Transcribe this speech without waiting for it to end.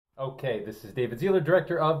Okay, this is David Zierler,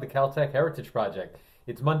 Director of the Caltech Heritage Project.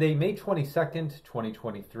 It's Monday, May 22nd,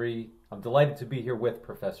 2023. I'm delighted to be here with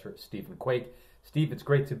Professor Stephen Quake. Steve, it's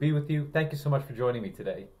great to be with you. Thank you so much for joining me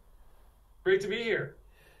today. Great to be here.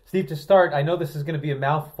 Steve, to start, I know this is going to be a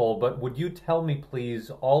mouthful, but would you tell me,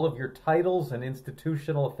 please, all of your titles and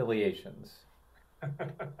institutional affiliations?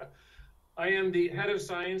 I am the head of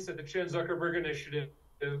science at the Chan Zuckerberg Initiative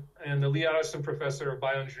and the Lee Otterson Professor of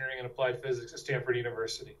Bioengineering and Applied Physics at Stanford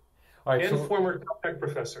University. All right, And so former Caltech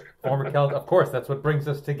professor. former Cal, of course, that's what brings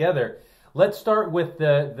us together. Let's start with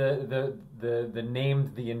the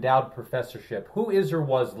endowed professorship. Who is or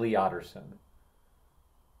was Lee Otterson?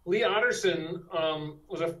 Lee Otterson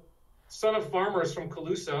was a son of farmers from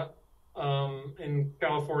Colusa in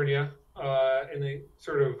California, in the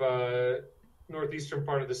sort of northeastern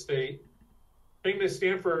part of the state. Came to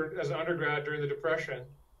Stanford as an undergrad during the Depression,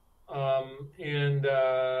 and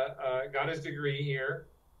got his degree here,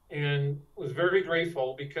 and was very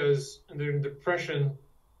grateful because during the Depression,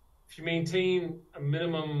 if you maintain a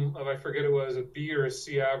minimum of, I forget it was, a B or a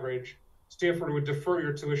C average, Stanford would defer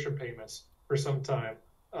your tuition payments for some time.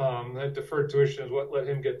 That deferred tuition is what let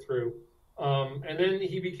him get through. And then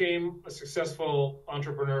he became a successful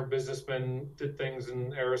entrepreneur, businessman, did things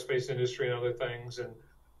in aerospace industry and other things, and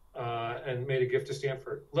made a gift to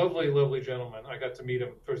Stanford. Lovely, lovely gentleman. I got to meet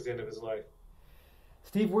him towards the end of his life.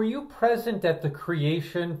 Steve, were you present at the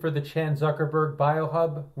creation for the Chan Zuckerberg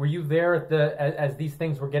Biohub? Were you there at as these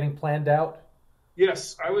things were getting planned out?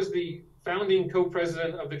 Yes, I was the founding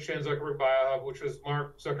co-president of the Chan Zuckerberg Biohub, which was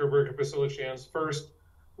Mark Zuckerberg and Priscilla Chan's first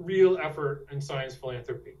real effort in science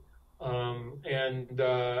philanthropy.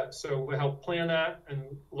 So we helped plan that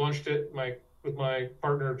and launched it with my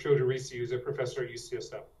partner, Joe DeRisi, who's a professor at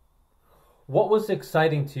UCSF. What was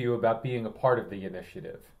exciting to you about being a part of the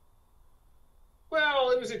initiative? Well,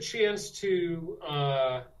 it was a chance to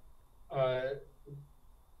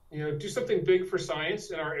do something big for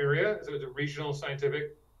science in our area. As it was a regional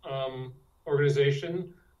scientific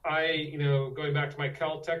organization. Going back to my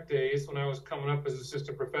Caltech days when I was coming up as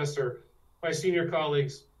assistant professor, my senior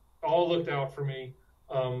colleagues all looked out for me,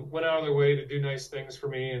 went out of their way to do nice things for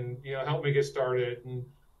me and help me get started. And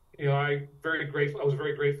I was very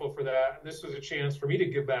grateful for that. And this was a chance for me to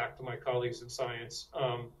give back to my colleagues in science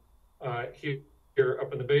here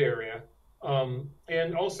up in the Bay Area,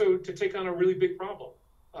 and also to take on a really big problem.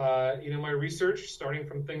 My research, starting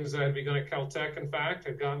from things that I had begun at Caltech, in fact,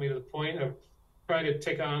 had gotten me to the point of trying to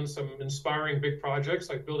take on some inspiring big projects,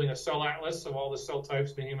 like building a cell atlas of all the cell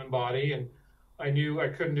types in the human body. And I knew I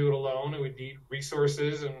couldn't do it alone. It would need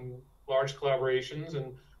resources and large collaborations,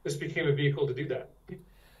 and this became a vehicle to do that.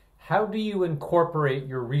 How do you incorporate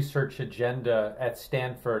your research agenda at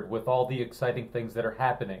Stanford with all the exciting things that are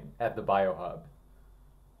happening at the Biohub?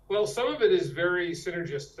 Well, some of it is very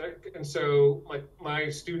synergistic. And so my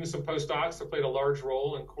students and postdocs have played a large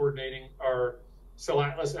role in coordinating our cell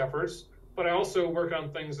atlas efforts. But I also work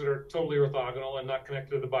on things that are totally orthogonal and not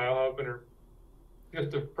connected to the Biohub and are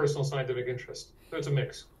just of personal scientific interest. So it's a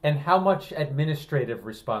mix. And how much administrative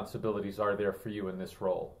responsibilities are there for you in this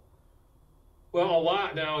role? Well, a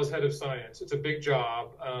lot now as head of science. It's a big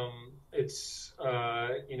job.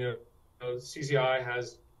 CZI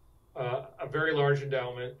has a very large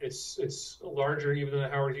endowment. It's larger even than the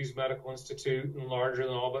Howard Hughes Medical Institute and larger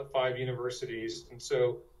than all but 5 universities. And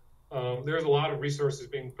so there's a lot of resources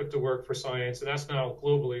being put to work for science, and that's now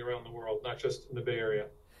globally around the world, not just in the Bay Area.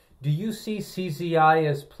 Do you see CZI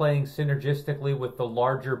as playing synergistically with the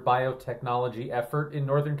larger biotechnology effort in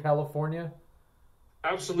Northern California?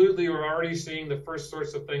 Absolutely. We're already seeing the first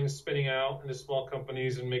sorts of things spinning out into small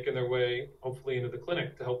companies and making their way, hopefully, into the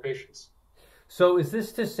clinic to help patients. So is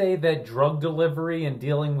this to say that drug delivery and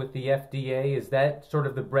dealing with the FDA, is that sort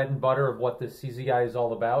of the bread and butter of what the CZI is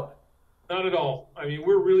all about? Not at all. I mean,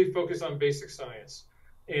 we're really focused on basic science.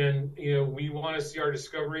 And, we want to see our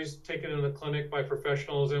discoveries taken into the clinic by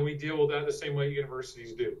professionals, and we deal with that the same way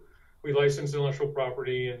universities do. We license intellectual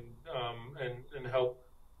property and help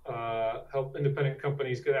independent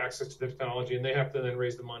companies get access to the technology, and they have to then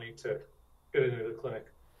raise the money to get it into the clinic.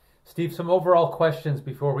 Steve, some overall questions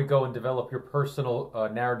before we go and develop your personal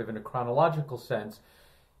narrative in a chronological sense.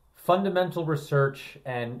 Fundamental research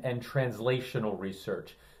and translational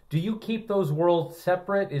research. Do you keep those worlds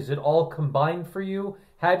separate? Is it all combined for you?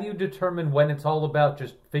 How do you determine when it's all about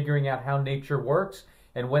just figuring out how nature works,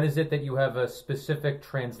 and when is it that you have a specific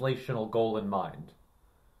translational goal in mind?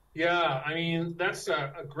 Yeah, I mean, that's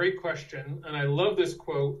a great question. And I love this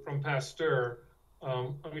quote from Pasteur.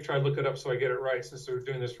 Let me try to look it up so I get it right, since we're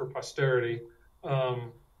doing this for posterity.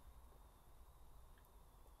 Fruit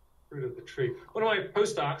of the tree. One of my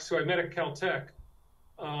postdocs who I met at Caltech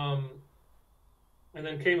and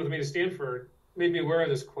then came with me to Stanford, made me aware of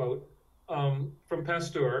this quote from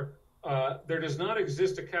Pasteur. There does not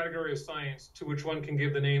exist a category of science to which one can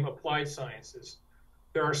give the name applied sciences.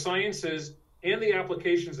 There are sciences and the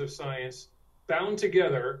applications of science bound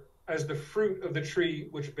together as the fruit of the tree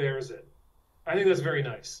which bears it. I think that's very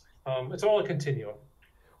nice. It's all a continuum.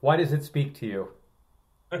 Why does it speak to you?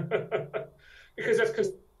 Because that's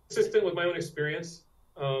consistent with my own experience.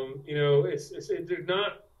 There's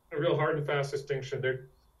not a real hard and fast distinction. They're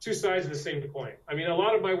two sides of the same coin. I mean, a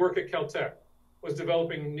lot of my work at Caltech was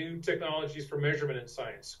developing new technologies for measurement in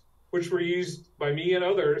science, which were used by me and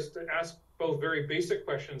others to ask both very basic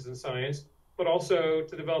questions in science, but also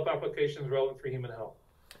to develop applications relevant for human health.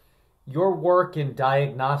 Your work in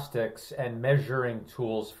diagnostics and measuring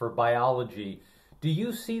tools for biology, do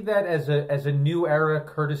you see that as a new era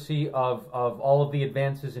courtesy of all of the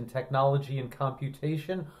advances in technology and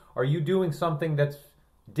computation? Are you doing something that's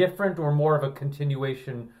different or more of a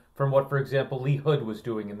continuation from what, for example, Lee Hood was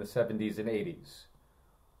doing in the 70s and 80s?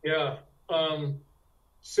 Yeah.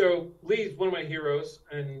 So Lee's one of my heroes,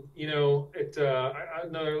 and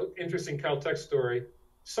another interesting Caltech story.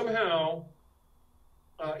 Somehow,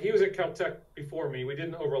 he was at Caltech before me. We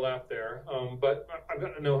didn't overlap there, but I've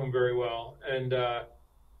gotten to know him very well. And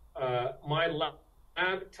my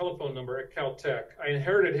lab telephone number at Caltech, I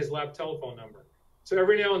inherited his lab telephone number. So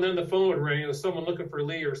every now and then the phone would ring. It was someone looking for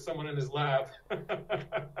Lee or someone in his lab,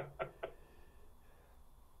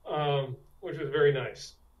 which was very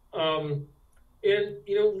nice.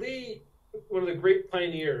 Lee, one of the great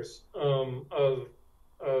pioneers of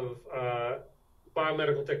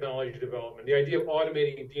biomedical technology development, the idea of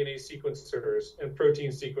automating DNA sequencers and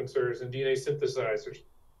protein sequencers and DNA synthesizers.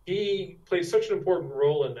 He played such an important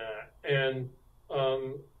role in that, and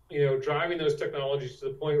driving those technologies to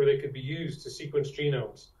the point where they could be used to sequence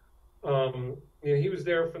genomes. He was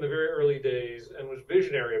there from the very early days and was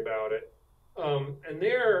visionary about it. And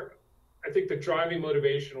there, I think the driving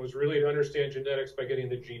motivation was really to understand genetics by getting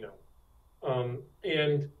the genome.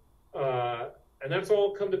 And that's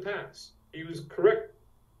all come to pass. He was correct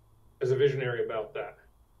as a visionary about that.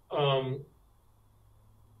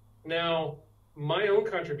 Now, my own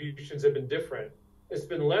contributions have been different. It's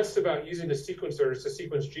been less about using the sequencers to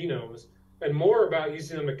sequence genomes and more about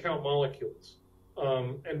using them to count molecules.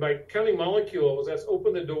 And by counting molecules, that's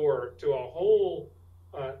opened the door to a whole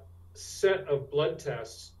set of blood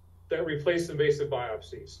tests that replace invasive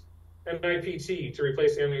biopsies. NIPT to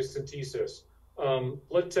replace amniocentesis,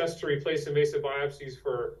 blood tests to replace invasive biopsies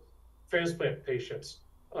for transplant patients,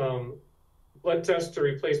 blood tests to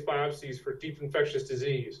replace biopsies for deep infectious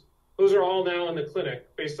disease. Those are all now in the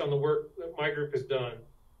clinic based on the work that my group has done.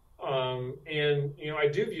 I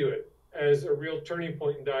do view it as a real turning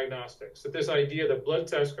point in diagnostics, that this idea that blood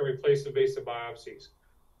tests can replace invasive biopsies.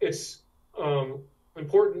 It's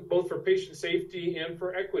important both for patient safety and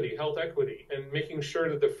for equity, health equity, and making sure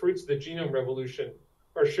that the fruits of the genome revolution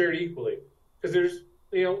are shared equally. Because there's,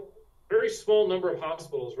 very small number of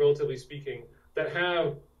hospitals, relatively speaking, that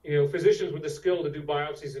have, physicians with the skill to do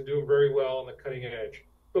biopsies and do them very well on the cutting edge.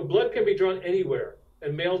 But blood can be drawn anywhere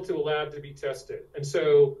and mailed to a lab to be tested. And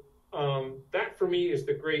so that for me is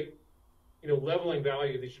the great, leveling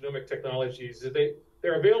value of these genomic technologies, that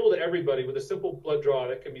they're available to everybody with a simple blood draw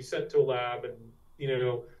that can be sent to a lab, and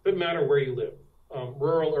doesn't matter where you live,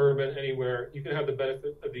 rural, urban, anywhere, you can have the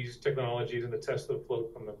benefit of these technologies and the tests that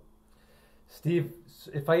float from them. Steve,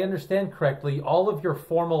 if I understand correctly, all of your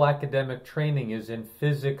formal academic training is in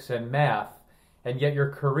physics and math, and yet your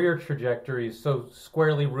career trajectory is so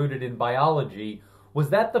squarely rooted in biology. Was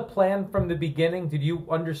that the plan from the beginning? Did you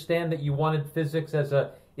understand that you wanted physics as an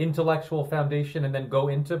intellectual foundation and then go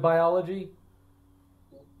into biology?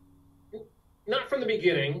 Not from the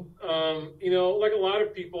beginning. Like a lot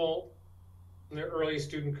of people in their early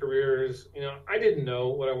student careers, I didn't know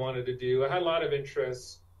what I wanted to do. I had a lot of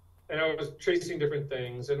interests, and I was chasing different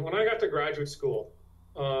things. And when I got to graduate school,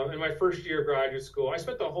 in my first year of graduate school, I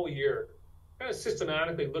spent the whole year kind of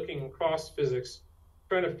systematically looking across physics,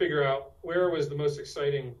 trying to figure out where was the most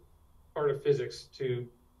exciting part of physics to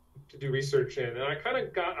do research in. And I kind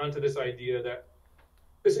of got onto this idea that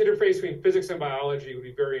this interface between physics and biology would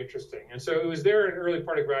be very interesting. And so it was there in an early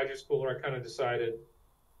part of graduate school where I kind of decided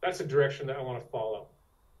that's a direction that I want to follow.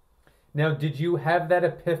 Now, did you have that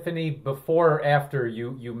epiphany before or after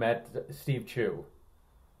you met Steve Chu?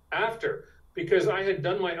 After, because I had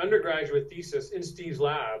done my undergraduate thesis in Steve's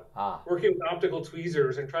lab, working with optical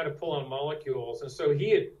tweezers and trying to pull on molecules. And so he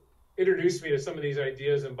had introduced me to some of these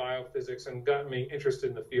ideas in biophysics and gotten me interested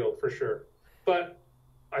in the field for sure. But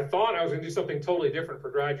I thought I was going to do something totally different for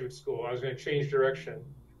graduate school. I was going to change direction.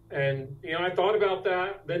 And, I thought about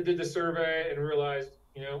that, then did the survey and realized,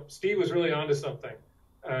 Steve was really onto something.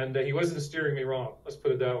 And he wasn't steering me wrong. Let's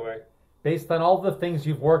put it that way. Based on all the things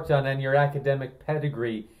you've worked on and your academic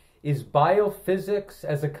pedigree, is biophysics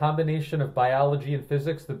as a combination of biology and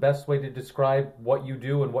physics the best way to describe what you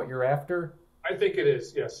do and what you're after? I think it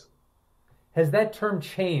is, yes. Has that term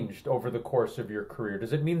changed over the course of your career?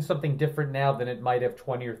 Does it mean something different now than it might have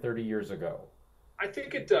 20 or 30 years ago? I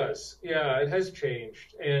think it does. Yeah, it has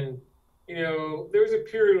changed. And, there was a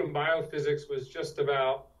period when biophysics was just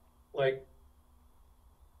about like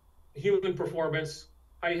human performance,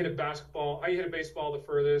 how you hit a basketball, how you hit a baseball the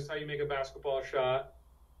furthest, how you make a basketball shot.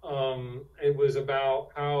 It was about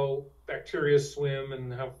how bacteria swim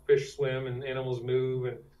and how fish swim and animals move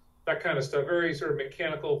and that kind of stuff. Very sort of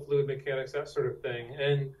mechanical, fluid mechanics, that sort of thing.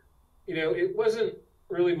 And, it wasn't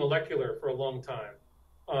really molecular for a long time.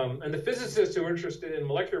 And the physicists who were interested in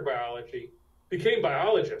molecular biology became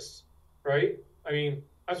biologists, right? I mean,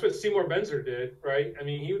 that's what Seymour Benzer did, right? I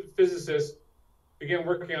mean, he was a physicist, began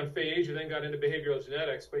working on phage, and then got into behavioral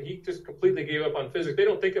genetics, but he just completely gave up on physics. They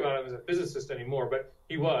don't think about him as a physicist anymore, but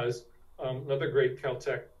he was another great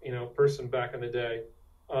Caltech, person back in the day.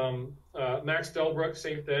 Max Delbruck,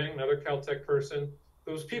 same thing, another Caltech person.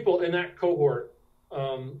 Those people in that cohort,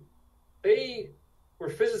 they were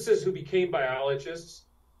physicists who became biologists,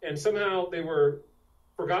 and somehow they were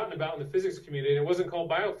forgotten about in the physics community. And it wasn't called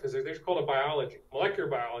biophysics; they just called it biology. Molecular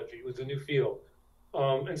biology was a new field.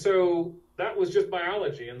 And so that was just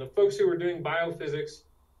biology. And the folks who were doing biophysics,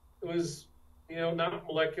 it was, not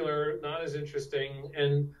molecular, not as interesting.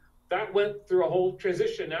 And that went through a whole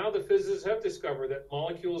transition. Now the physicists have discovered that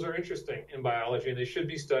molecules are interesting in biology and they should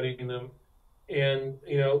be studying them. And,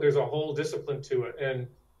 there's a whole discipline to it. And,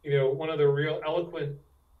 one of the real eloquent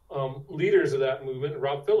leaders of that movement,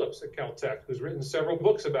 Rob Phillips at Caltech, who's written several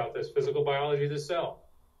books about this, Physical Biology of the Cell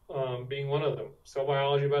being one of them, Cell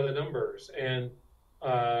Biology by the Numbers. And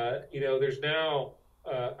there's now,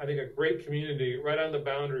 I think, a great community right on the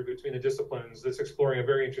boundary between the disciplines that's exploring a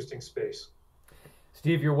very interesting space.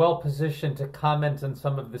 Steve, you're well positioned to comment on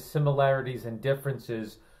some of the similarities and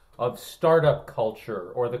differences of startup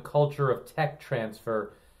culture or the culture of tech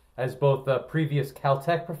transfer as both a previous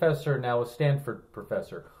Caltech professor and now a Stanford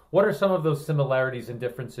professor. What are some of those similarities and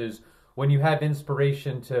differences when you have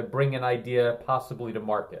inspiration to bring an idea possibly to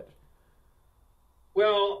market?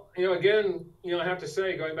 Well, again, I have to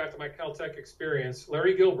say, going back to my Caltech experience,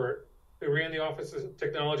 Larry Gilbert, who ran the Office of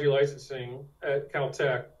Technology Licensing at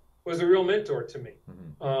Caltech, was a real mentor to me,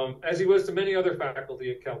 as he was to many other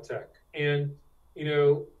faculty at Caltech. And,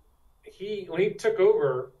 when he took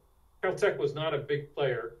over, Caltech was not a big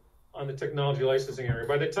player on the technology licensing area.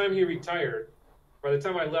 By the time he retired, by the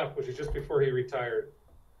time I left, which was just before he retired,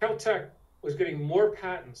 Caltech was getting more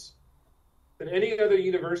patents than any other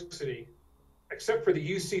university except for the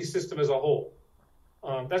UC system as a whole.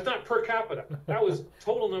 That's not per capita. That was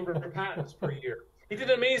total number of patents per year. He did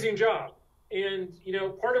an amazing job. And,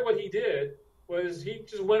 part of what he did was he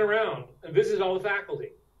just went around and visited all the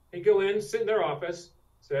faculty. He'd go in, sit in their office,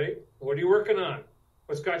 say, what are you working on?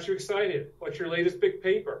 What's got you excited? What's your latest big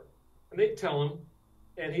paper? And they'd tell him,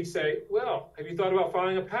 and he'd say, well, have you thought about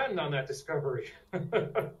filing a patent on that discovery?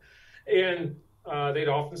 And they'd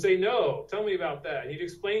often say, no, tell me about that. And he'd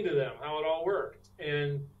explain to them how it all worked.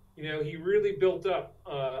 And, he really built up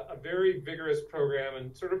a very vigorous program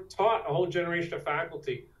and sort of taught a whole generation of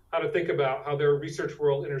faculty how to think about how their research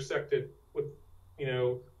world intersected with,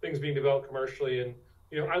 things being developed commercially. And,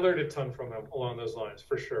 I learned a ton from them along those lines,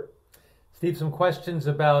 for sure. Steve, some questions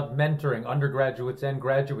about mentoring undergraduates and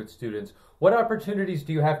graduate students. What opportunities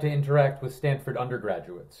do you have to interact with Stanford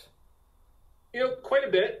undergraduates? Quite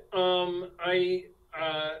a bit.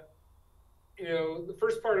 The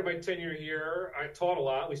first part of my tenure here, I taught a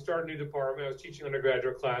lot. We started a new department. I was teaching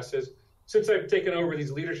undergraduate classes. Since I've taken over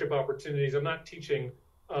these leadership opportunities, I'm not teaching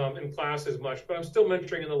in class as much, but I'm still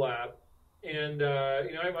mentoring in the lab. And, I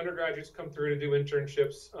have undergraduates come through to do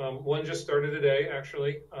internships. One just started today,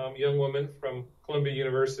 actually, young woman from Columbia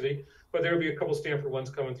University, but there will be a couple Stanford ones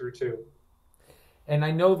coming through too. And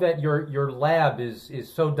I know that your lab is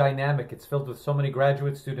so dynamic. It's filled with so many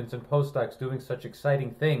graduate students and postdocs doing such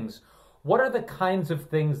exciting things. What are the kinds of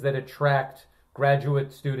things that attract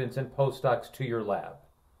graduate students and postdocs to your lab?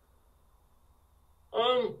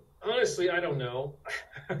 Honestly, I don't know.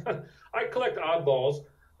 I collect oddballs,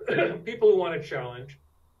 people who want to challenge.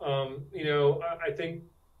 I think,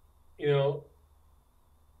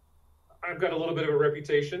 I've got a little bit of a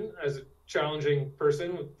reputation as a challenging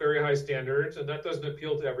person with very high standards, and that doesn't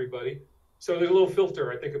appeal to everybody. So there's a little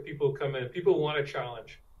filter, I think, of people who come in, people who want to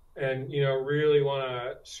challenge and, really want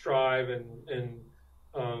to strive and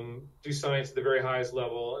do science at the very highest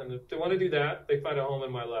level. And if they want to do that, they find a home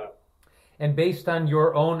in my lab. And based on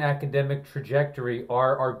your own academic trajectory,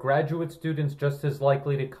 are graduate students just as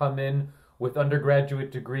likely to come in with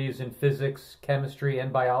undergraduate degrees in physics, chemistry,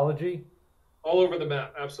 and biology? All over the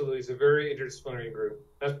map, absolutely. It's a very interdisciplinary group.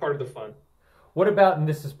 That's part of the fun. What about, and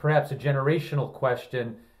this is perhaps a generational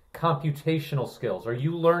question, computational skills? Are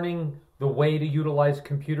you learning the way to utilize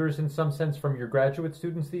computers in some sense from your graduate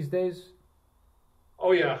students these days?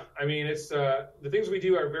 Oh yeah, I mean it's the things we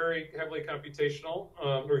do are very heavily computational.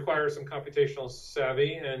 Require some computational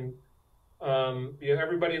savvy, and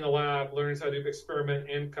everybody in the lab learns how to do experiment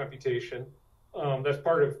and computation. That's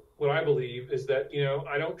part of what I believe is that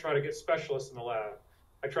I don't try to get specialists in the lab.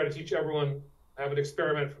 I try to teach everyone have an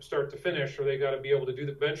experiment from start to finish, or they got to be able to do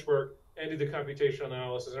the bench work and do the computational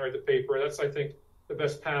analysis and write the paper. That's I think the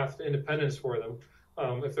best path to independence for them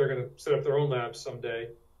if they're going to set up their own labs someday.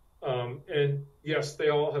 And yes, they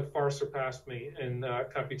all have far surpassed me in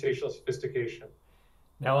computational sophistication.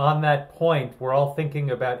 Now, on that point, we're all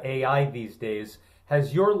thinking about AI these days.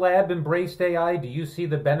 Has your lab embraced AI? Do you see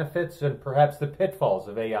the benefits and perhaps the pitfalls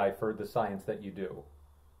of AI for the science that you do?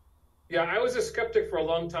 Yeah, I was a skeptic for a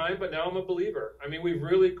long time, but now I'm a believer. I mean, we've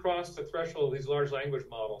really crossed the threshold of these large language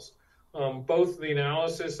models, both the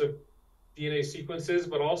analysis of DNA sequences,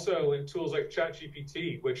 but also in tools like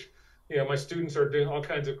ChatGPT, which my students are doing all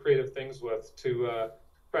kinds of creative things with to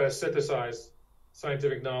try to synthesize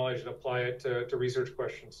scientific knowledge and apply it to research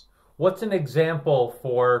questions. What's an example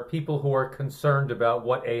for people who are concerned about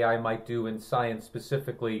what AI might do in science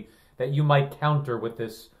specifically that you might counter with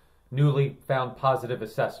this newly found positive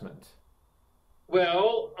assessment?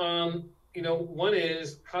 Well, one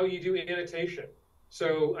is how you do annotation.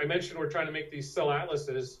 So I mentioned we're trying to make these cell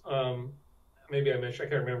atlases. Maybe I mentioned, I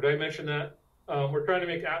can't remember. Did I mention that? We're trying to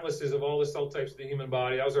make atlases of all the cell types of the human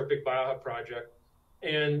body. That was our big biohub project.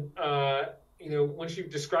 And, once you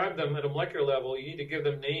describe them at a molecular level, you need to give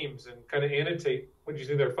them names and kind of annotate what you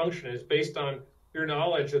think their function is based on your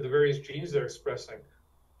knowledge of the various genes they're expressing.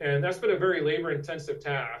 And that's been a very labor-intensive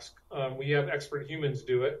task. We have expert humans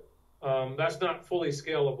do it. That's not fully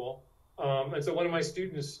scalable. And so one of my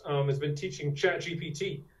students has been teaching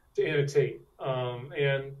ChatGPT to annotate.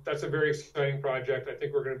 And that's a very exciting project. I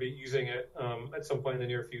think we're going to be using it at some point in the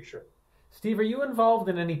near future. Steve, are you involved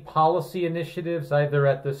in any policy initiatives, either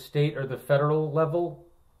at the state or the federal level?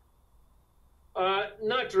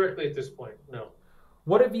 Not directly at this point, no.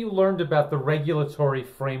 What have you learned about the regulatory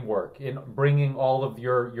framework in bringing all of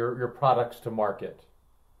your products to market?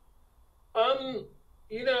 I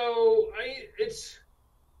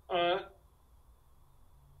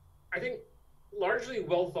think largely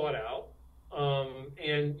well thought out,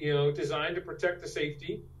 and designed to protect the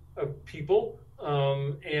safety of people,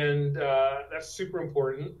 and that's super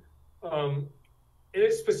important. In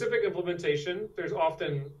its specific implementation, there's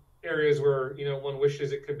often areas where one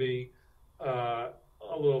wishes it could be a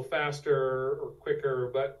little faster or quicker,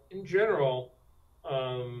 but in general,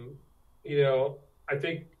 I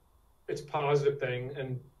think it's a positive thing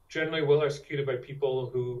and generally well executed by people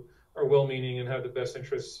who are well-meaning and have the best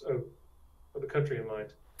interests of the country in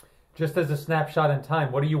mind. Just as a snapshot in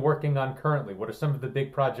time, what are you working on currently? What are some of the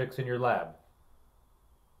big projects in your lab?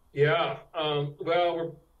 Yeah, well,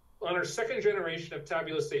 we're on our second generation of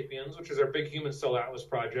Tabula sapiens, which is our big human cell atlas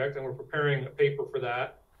project, and we're preparing a paper for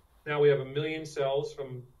that. Now we have 1 million cells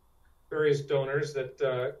from various donors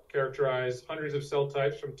that characterize hundreds of cell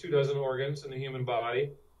types from 24 organs in the human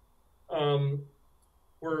body.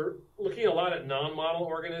 We're looking a lot at non-model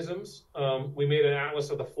organisms. We made an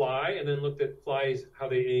atlas of the fly and then looked at flies, how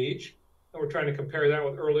they age. And we're trying to compare that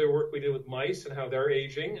with earlier work we did with mice and how they're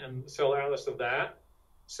aging and the cell atlas of that.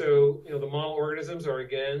 So, the model organisms are,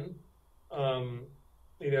 again,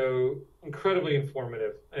 incredibly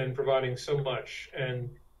informative and providing so much. And,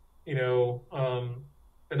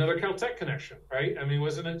 another Caltech connection, right? I mean,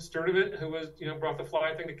 wasn't it Sturdivant who was, brought the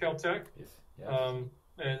fly thing to Caltech? Yes. Yes.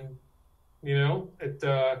 And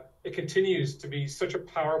it continues to be such a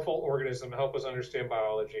powerful organism to help us understand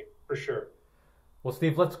biology, for sure. Well,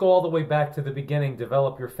 Steve, let's go all the way back to the beginning,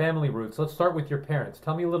 develop your family roots. Let's start with your parents.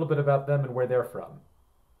 Tell me a little bit about them and where they're from.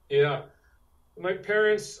 Yeah. My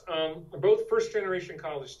parents are both first-generation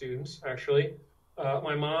college students, actually.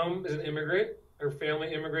 My mom is an immigrant. Her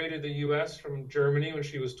family immigrated to the U.S. from Germany when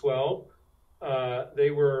she was 12.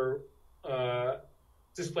 They were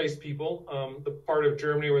displaced people. The part of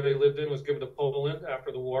Germany where they lived in was given to Poland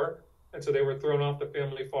after the war, and so they were thrown off the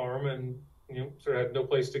family farm and sort of had no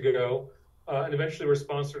place to go. And eventually were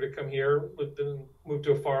sponsored to come here, moved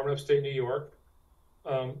to a farm in upstate New York.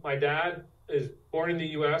 My dad is born in the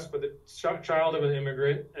U.S., but the child of an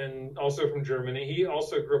immigrant and also from Germany. He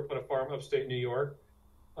also grew up on a farm upstate New York,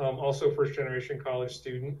 also first generation college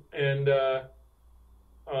student. And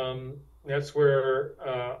that's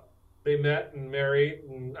where they met and married.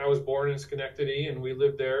 And I was born in Schenectady, and we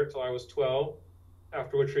lived there till I was 12,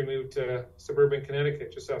 after which we moved to suburban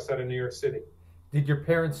Connecticut, just outside of New York City. Did your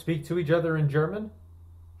parents speak to each other in German?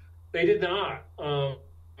 They did not. And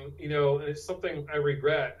it's something I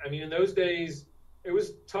regret. I mean, in those days, it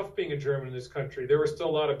was tough being a German in this country. There were still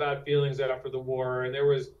a lot of bad feelings after the war, and there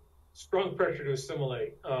was strong pressure to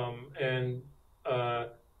assimilate. And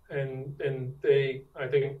they, I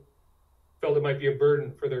think, felt it might be a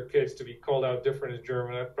burden for their kids to be called out different as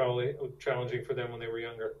German. That probably was challenging for them when they were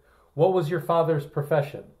younger. What was your father's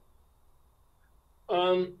profession?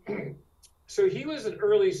 So he was an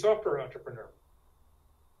early software entrepreneur.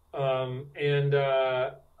 And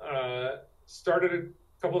started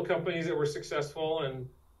a couple of companies that were successful, and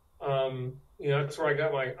that's where I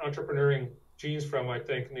got my entrepreneuring genes from, I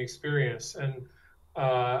think, and the experience. And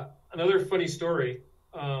another funny story,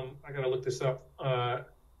 I got to look this up.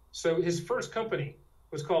 So his first company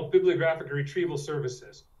was called Bibliographic Retrieval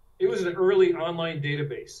Services. It was an early online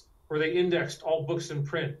database where they indexed all books in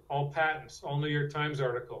print, all patents, all New York Times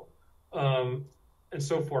article. And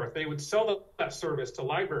so forth. They would sell that service to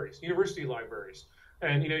libraries, university libraries,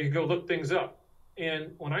 and you go look things up.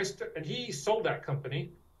 And when and he sold that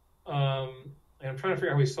company, and I'm trying to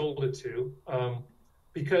figure out who he sold it to,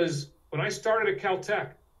 because when I started at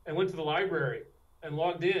Caltech and went to the library and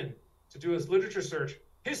logged in to do his literature search,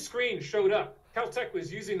 his screen showed up. Caltech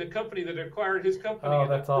was using the company that acquired his company. Oh,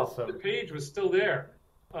 that's awesome. The page was still there.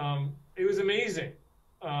 It was amazing.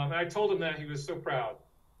 And I told him that. He was so proud.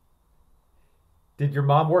 Did your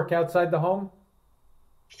mom work outside the home?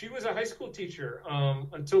 She was a high school teacher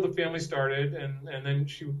until the family started, and then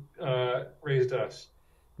she raised us.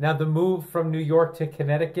 Now, the move from New York to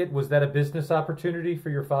Connecticut, was that a business opportunity for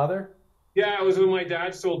your father? Yeah, it was when my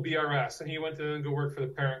dad sold BRS, and he went to go work for the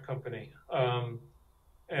parent company,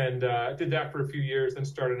 and did that for a few years, then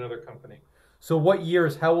started another company. So what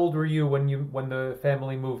years, how old were you when the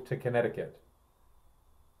family moved to Connecticut?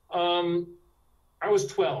 I was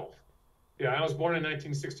 12. Yeah, I was born in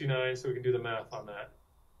 1969, so we can do the math on that.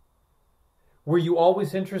 Were you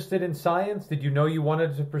always interested in science? Did you know you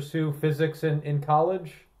wanted to pursue physics in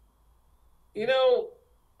college?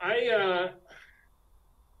 I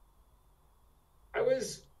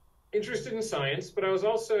was interested in science, but I was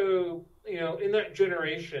also, in that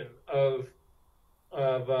generation of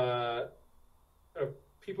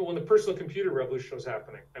people when the personal computer revolution was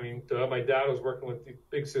happening. I mean, my dad was working with the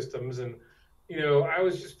big systems, and I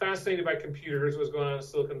was just fascinated by computers, what was going on in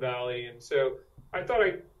Silicon Valley. And so I thought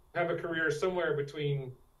I'd have a career somewhere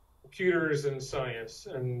between computers and science,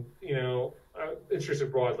 and, I'm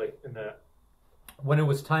interested broadly in that. When it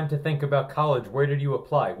was time to think about college, where did you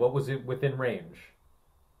apply? What was it within range?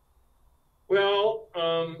 Well,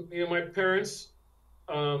 my parents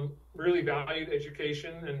really valued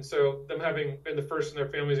education. And so them having been the first in their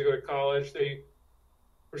families to go to college, they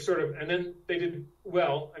were and then they did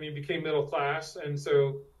well. I mean, became middle class. And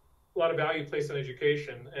so a lot of value placed on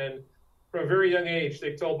education. And from a very young age,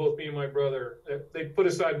 they told both me and my brother that they put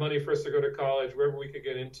aside money for us to go to college, wherever we could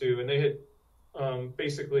get into. And they had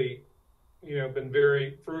basically, been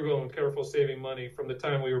very frugal and careful saving money from the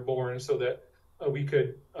time we were born so that we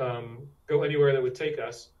could go anywhere that would take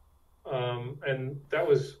us. And that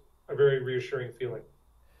was a very reassuring feeling.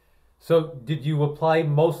 So did you apply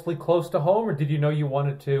mostly close to home, or did you know you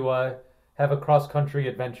wanted to have a cross-country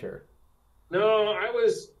adventure? No, I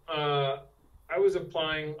was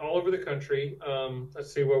applying all over the country.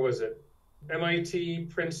 Let's see, where was it? MIT,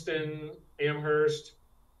 Princeton, Amherst,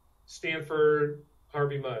 Stanford,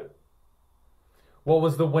 Harvey Mudd. What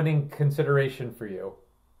was the winning consideration for you?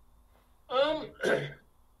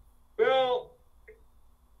 Well,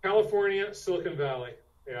 California, Silicon Valley.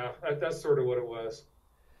 Yeah, that's sort of what it was.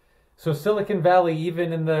 So Silicon Valley,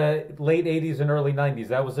 even in the late 80s and early 90s,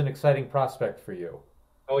 that was an exciting prospect for you.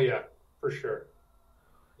 Oh, yeah, for sure.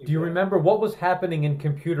 Do you remember what was happening in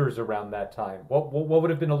computers around that time? What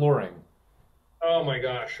would have been alluring? Oh, my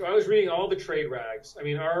gosh. I was reading all the trade rags. I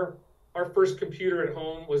mean, our first computer at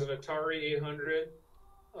home was an Atari 800.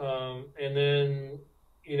 And then,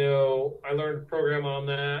 I learned to program on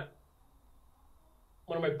that.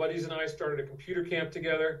 One of my buddies and I started a computer camp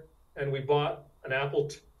together, and we bought an Apple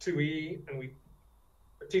IIe, and we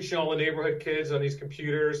were teaching all the neighborhood kids on these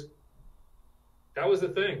computers. That was the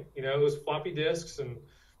thing, it was floppy disks and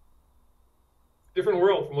different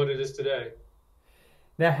world from what it is today.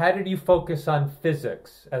 Now, how did you focus on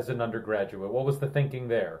physics as an undergraduate? What was the thinking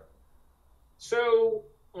there? So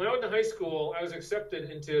when I went to high school, I was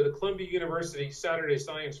accepted into the Columbia University Saturday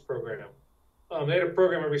Science program. They had a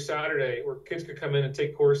program every Saturday where kids could come in and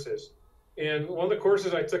take courses. And one of the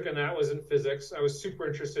courses I took in that was in physics. I was super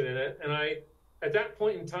interested in it. And I, at that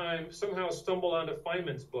point in time, somehow stumbled onto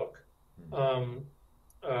Feynman's book,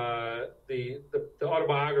 the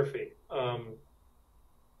autobiography.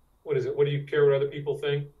 What is it? What do you care what other people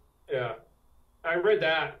think? Yeah. I read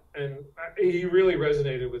that, and he really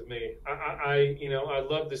resonated with me. I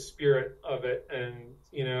love the spirit of it, and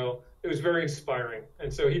it was very inspiring.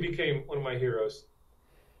 And so he became one of my heroes.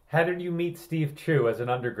 How did you meet Steve Chu as an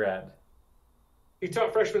undergrad? He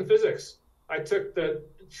taught freshman physics. I took the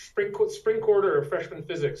spring quarter of freshman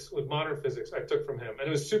physics with modern physics. I took from him, and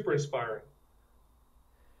it was super inspiring.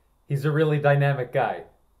 He's a really dynamic guy.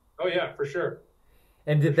 Oh yeah, for sure.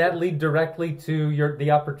 And did that lead directly to the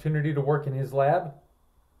opportunity to work in his lab?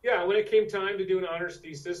 Yeah, when it came time to do an honors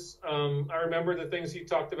thesis, I remember the things he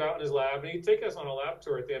talked about in his lab, and he'd take us on a lab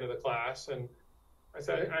tour at the end of the class. And I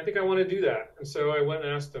said, I think I want to do that. And so I went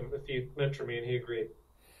and asked him if he'd mentor me, and he agreed.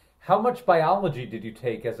 How much biology did you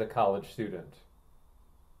take as a college student?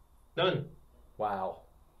 None. Wow.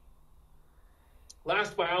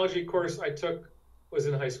 Last biology course I took was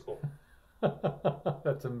in high school.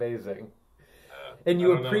 That's amazing. And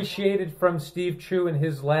you appreciated from Steve Chu and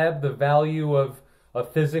his lab the value of a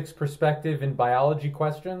physics perspective in biology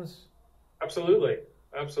questions? Absolutely.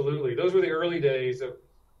 Absolutely. Those were the early days of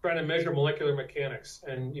trying to measure molecular mechanics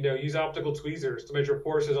and, use optical tweezers to measure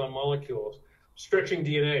forces on molecules, stretching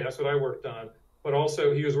DNA. That's what I worked on. But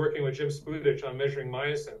also he was working with Jim Spudich on measuring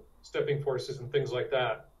myosin, stepping forces and things like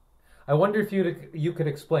that. I wonder if you could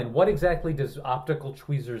explain, what exactly does optical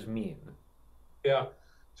tweezers mean? Yeah.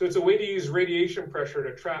 So it's a way to use radiation pressure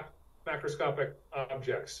to trap macroscopic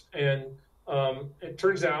objects. And it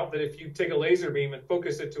turns out that if you take a laser beam and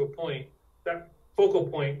focus it to a point, that focal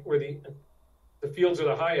point where the fields are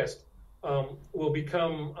the highest will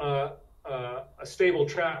become a stable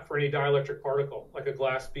trap for any dielectric particle, like a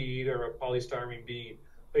glass bead or a polystyrene bead.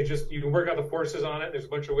 You can work out the forces on it. There's a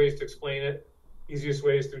bunch of ways to explain it. Easiest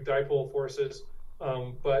way is through dipole forces.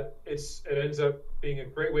 But it ends up being a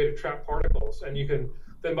great way to trap particles. And you can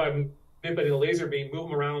then, by manipulating a laser beam, move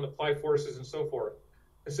them around, apply forces, and so forth.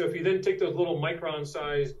 And so if you then take those little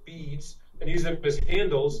micron-sized beads and use them as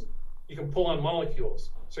handles, you can pull on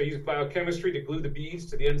molecules. So you use biochemistry to glue the beads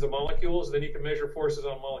to the ends of molecules, and then you can measure forces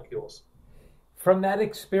on molecules. From that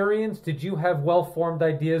experience, did you have well-formed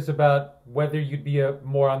ideas about whether you'd be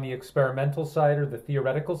more on the experimental side or the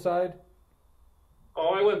theoretical side? Oh,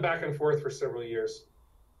 I went back and forth for several years.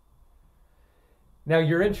 Now,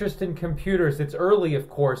 your interest in computers, it's early, of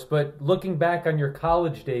course, but looking back on your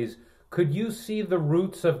college days, could you see the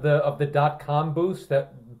roots of the dot-com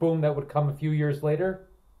boom that would come a few years later?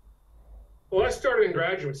 Well, I started in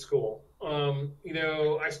graduate school.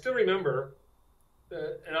 I still remember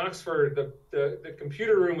in Oxford, the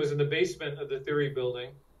computer room was in the basement of the theory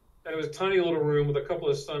building, and it was a tiny little room with a couple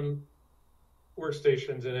of Sun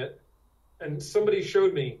workstations in it. And somebody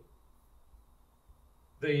showed me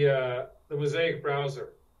the Mosaic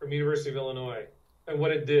browser from University of Illinois and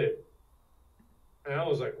what it did. And I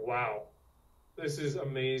was like, wow, this is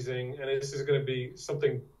amazing. And this is going to be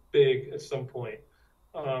something big at some point.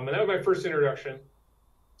 And that was my first introduction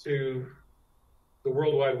to the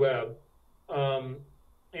World Wide Web.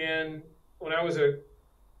 And when I was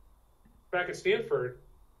back at Stanford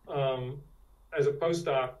as a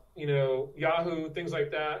postdoc, Yahoo, things like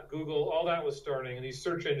that, Google, all that was starting, and these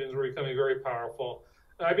search engines were becoming very powerful.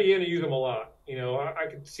 And I began to use them a lot. I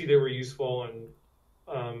could see they were useful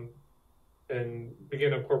and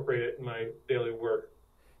began to incorporate it in my daily work.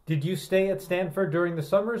 Did you stay at Stanford during the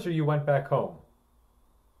summers, or you went back home?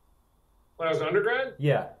 When I was an undergrad?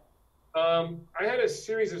 Yeah. I had a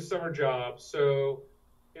series of summer jobs. So,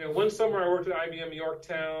 one summer I worked at IBM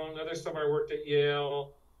Yorktown. Another summer I worked at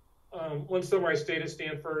Yale. One summer I stayed at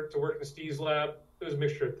Stanford to work in Steve's lab. It was a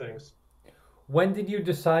mixture of things. When did you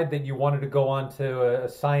decide that you wanted to go on to a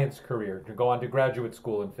science career, to go on to graduate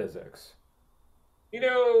school in physics?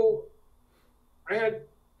 I had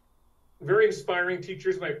very inspiring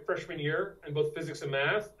teachers my freshman year in both physics and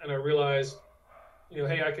math, and I realized,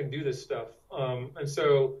 hey, I can do this stuff. And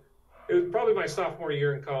so it was probably my sophomore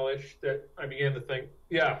year in college that I began to think,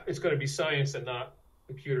 yeah, it's going to be science and not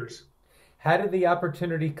computers. How did the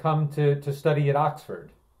opportunity come to study at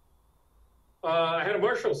Oxford? I had a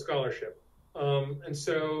Marshall Scholarship. And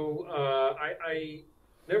so I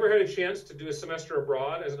never had a chance to do a semester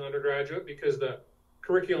abroad as an undergraduate because the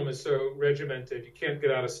curriculum is so regimented. You can't get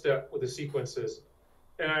out of step with the sequences.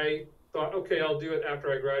 And I thought, okay, I'll do it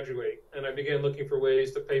after I graduate. And I began looking for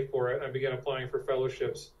ways to pay for it. I began applying for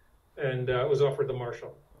fellowships and was offered the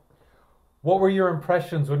Marshall. What were your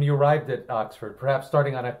impressions when you arrived at Oxford, perhaps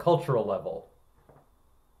starting on a cultural level?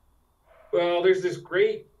 Well, there's this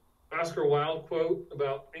great Oscar Wilde quote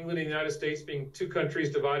about England and the United States being two countries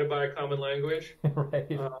divided by a common language. Right.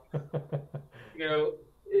 You know,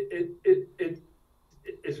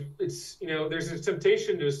 it's you know, there's a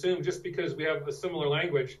temptation to assume just because we have a similar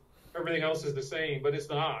language, everything else is the same, but it's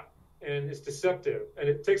not, and it's deceptive, and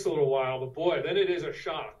it takes a little while. But boy, then it is a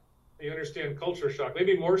shock. You understand culture shock,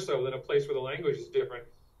 maybe more so than a place where the language is different,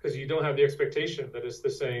 because you don't have the expectation that it's the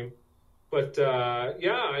same. But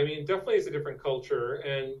yeah, I mean, definitely it's a different culture,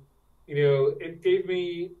 and you know, it gave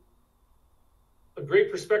me a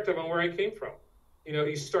great perspective on where I came from. You know,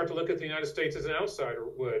 you start to look at the United States as an outsider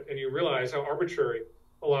would, and you realize how arbitrary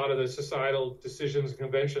a lot of the societal decisions and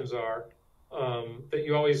conventions are, that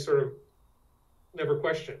you always sort of never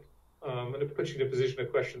question. And it puts you in a position to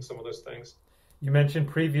question some of those things. You mentioned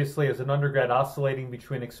previously as an undergrad oscillating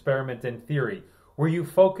between experiment and theory. Were you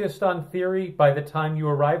focused on theory by the time you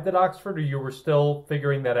arrived at Oxford, or you were still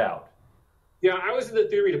figuring that out? Yeah, I was in the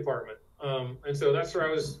theory department, and so that's where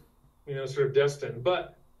I was, you know, sort of destined.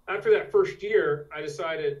 But after that first year, I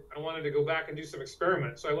decided I wanted to go back and do some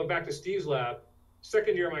experiments. So I went back to Steve's lab.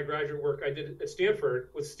 Second year of my graduate work, I did at Stanford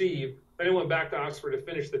with Steve. Then I went back to Oxford to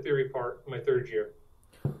finish the theory part in my third year.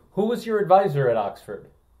 Who was your advisor at Oxford?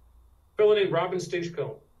 A fellow named Robin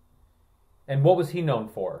Stinchcomb. And what was he known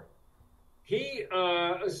for? He,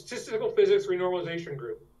 a statistical physics renormalization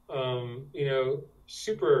group. You know,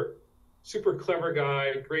 super clever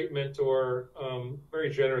guy, great mentor,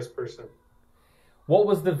 very generous person. What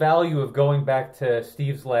was the value of going back to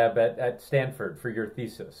Steve's lab at Stanford for your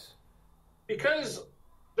thesis? Because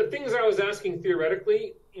the things I was asking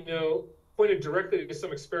theoretically, you know, pointed directly to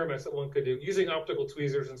some experiments that one could do using optical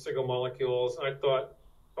tweezers and single molecules. And I thought,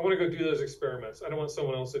 I want to go do those experiments. I don't want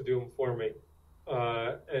someone else to do them for me.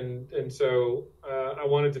 And so I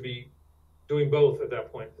wanted to be doing both at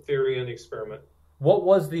that point, the theory and the experiment. What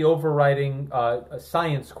was the overriding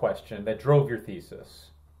science question that drove your thesis?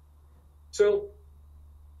 So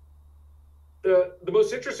the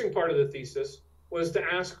most interesting part of the thesis was to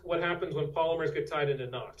ask what happens when polymers get tied into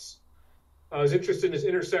knots. I was interested in this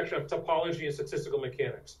intersection of topology and statistical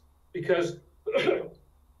mechanics because I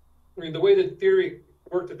mean, the way that theory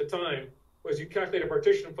worked at the time was you calculate a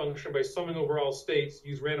partition function by summing over all states,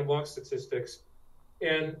 use random walk statistics,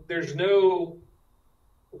 and there's no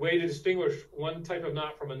way to distinguish one type of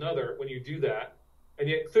knot from another when you do that. And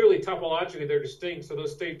yet clearly topologically they're distinct, so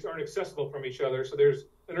those states aren't accessible from each other, so there's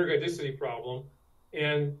an ergodicity problem.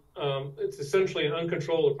 And it's essentially an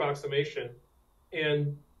uncontrolled approximation.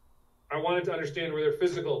 And I wanted to understand were there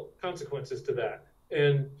physical consequences to that.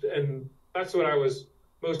 And that's what I was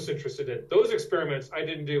most interested in. Those experiments I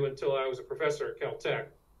didn't do until I was a professor at Caltech,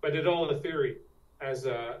 but I did all the theory as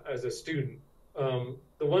a student. The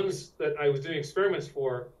ones that I was doing experiments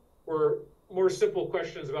for were more simple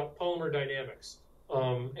questions about polymer dynamics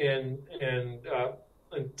and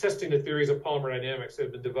testing the theories of polymer dynamics that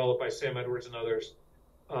have been developed by Sam Edwards and others.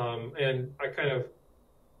 And I kind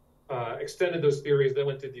of extended those theories, then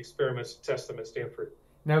went to the experiments to test them at Stanford.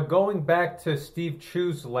 Now, going back to Steve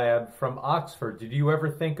Chu's lab from Oxford, did you ever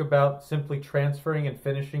think about simply transferring and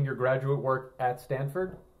finishing your graduate work at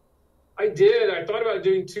Stanford? I did. I thought about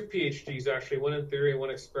doing 2 PhDs, actually, one in theory and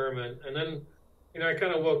one experiment. And then, you know, I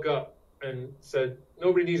kind of woke up and said,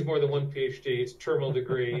 nobody needs more than 1 PhD. It's a terminal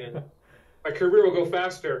degree. And my career will go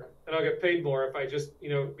faster and I'll get paid more if I just, you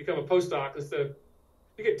know, become a postdoc instead of,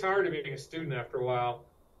 you get tired of being a student after a while.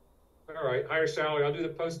 All right, higher salary, I'll do the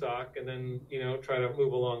postdoc and then, you know, try to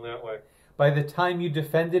move along that way. By the time you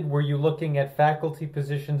defended, were you looking at faculty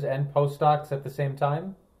positions and postdocs at the same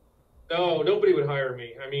time? No, nobody would hire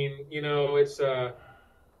me. I mean, you know, it's a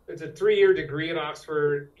 3-year degree at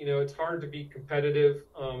Oxford. You know, it's hard to be competitive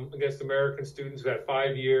against American students who had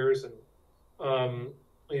 5 years. And,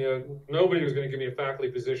 you know, nobody was going to give me a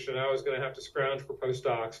faculty position. I was going to have to scrounge for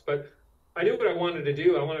postdocs. But I knew what I wanted to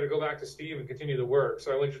do. I wanted to go back to Steve and continue the work.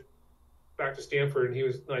 So I went back to Stanford, and he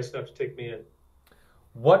was nice enough to take me in.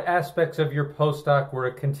 What aspects of your postdoc were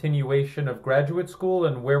a continuation of graduate school,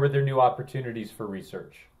 and where were there new opportunities for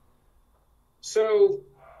research? So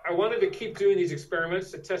I wanted to keep doing these experiments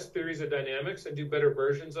to test theories of dynamics and do better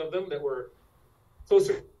versions of them that were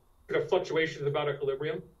closer to fluctuations about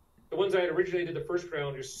equilibrium. The ones I had originally did the first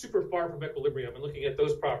round are super far from equilibrium, and looking at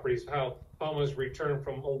those properties, how polymers return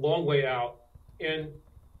from a long way out. And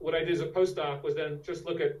what I did as a postdoc was then just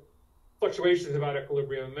look at fluctuations about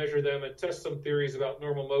equilibrium and measure them and test some theories about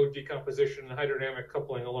normal mode decomposition and hydrodynamic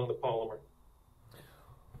coupling along the polymer.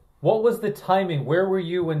 What was the timing? Where were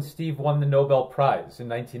you when Steve won the Nobel Prize in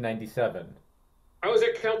 1997? I was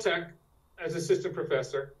at Caltech as assistant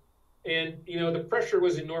professor, and the pressure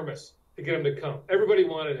was enormous to get him to come. Everybody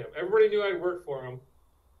wanted him. Everybody knew I'd work for him,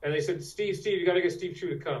 and they said, Steve, you got to get Steve Chu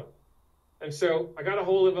to come. And so I got a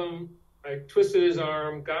hold of him. I twisted his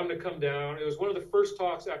arm, got him to come down. It was one of the first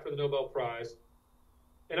talks after the Nobel Prize,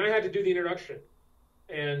 and I had to do the introduction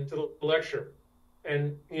and to the lecture.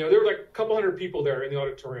 And there were like a couple hundred people there in the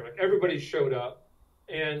auditorium. Like everybody showed up,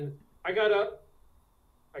 and I got up,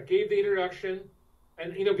 I gave the introduction,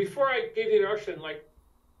 and before I gave the introduction, like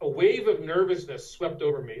a wave of nervousness swept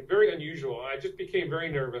over me. Very unusual. I just became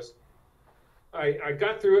very nervous. I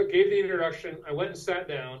got through it, gave the introduction, I went and sat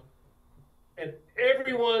down, and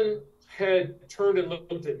everyone had turned and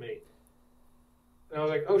looked at me. And I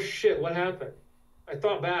was like, oh shit, what happened? I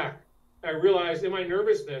thought back. I realized in my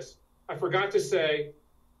nervousness, I forgot to say,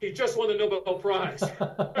 he just won the Nobel Prize.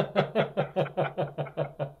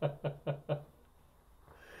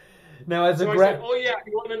 Now, as so I said, oh yeah,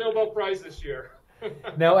 he won the Nobel Prize this year.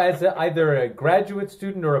 Now, as either a graduate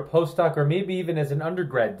student or a postdoc, or maybe even as an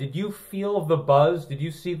undergrad, did you feel the buzz? Did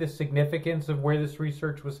you see the significance of where this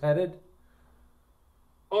research was headed?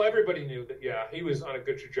 Oh, everybody knew that, yeah, he was on a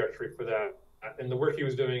good trajectory for that. And the work he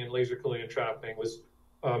was doing in laser cooling and trapping was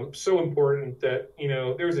so important that,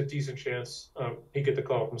 there was a decent chance he'd get the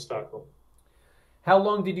call from Stockholm. How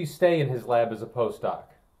long did you stay in his lab as a postdoc?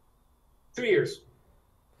 2 years,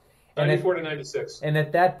 94 to 96. And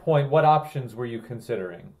at that point, what options were you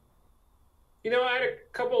considering? I had a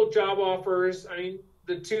couple of job offers. I mean,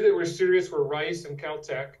 the two that were serious were Rice and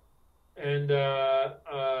Caltech. And,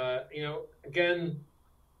 again,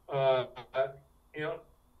 I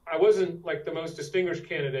wasn't like the most distinguished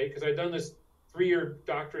candidate because I'd done this 3-year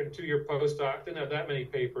doctorate and 2-year postdoc, didn't have that many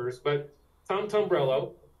papers. But Tom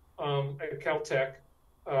Tombrello at Caltech,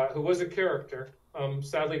 who was a character,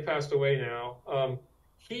 sadly passed away now.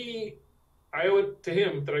 I owe it to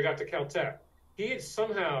him that I got to Caltech. He had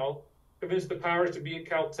somehow convinced the powers to be at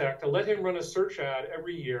Caltech to let him run a search ad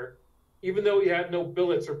every year, even though he had no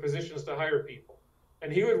billets or positions to hire people.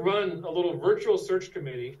 And he would run a little virtual search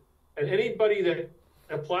committee, and anybody that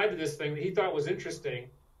applied to this thing that he thought was interesting,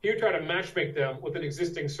 he would try to matchmake them with an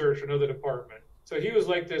existing search in another department. So he was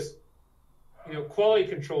like this, quality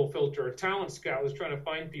control filter, a talent scout was trying to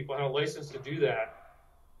find people, how licensed to do that.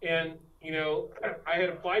 And, I had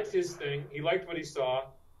applied to his thing. He liked what he saw.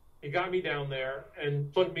 He got me down there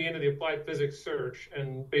and plugged me into the applied physics search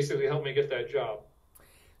and basically helped me get that job.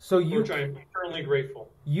 So which I'm eternally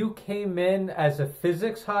grateful. You came in as a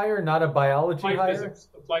physics hire, not a biology hire?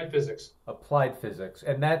 Applied physics. Applied physics.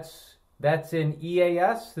 And that's in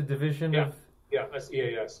EAS, the division of... Yeah, that's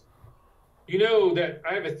EAS. You know that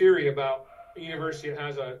I have a theory about a university that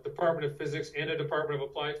has a Department of Physics and a Department of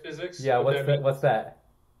Applied Physics. Yeah, what's that?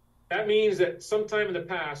 That means that sometime in the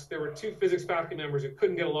past, there were 2 physics faculty members who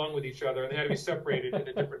couldn't get along with each other, and they had to be separated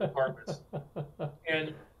into different departments.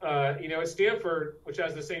 And, at Stanford, which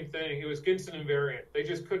has the same thing, it was Ginson invariant. They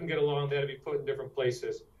just couldn't get along. They had to be put in different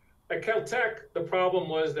places. At Caltech, the problem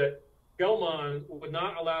was that Gelman would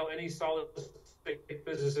not allow any solid-state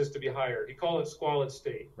physicists to be hired. He called it squalid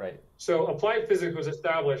state. Right. So applied physics was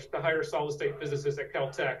established to hire solid-state physicists at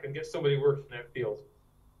Caltech and get somebody working in that field.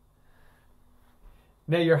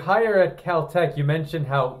 Now, your hire at Caltech, you mentioned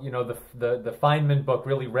how, the Feynman book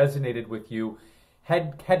really resonated with you.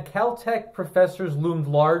 Had Caltech professors loomed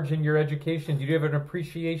large in your education? Did you have an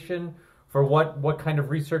appreciation for what kind of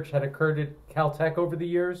research had occurred at Caltech over the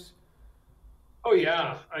years? Oh,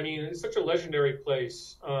 yeah. I mean, it's such a legendary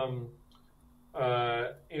place. Not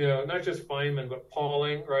just Feynman, but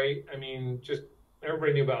Pauling, right? I mean, just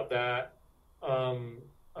everybody knew about that.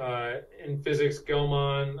 In physics,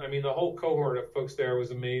 Gelman, I mean, the whole cohort of folks there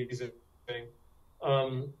was amazing.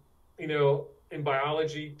 In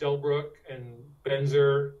biology, Delbruck and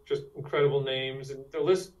Benzer, just incredible names, and the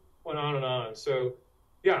list went on and on. So,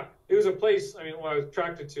 yeah, it was a place, when I was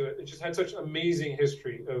attracted to it, it just had such amazing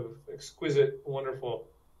history of exquisite, wonderful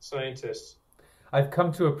scientists. I've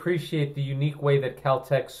come to appreciate the unique way that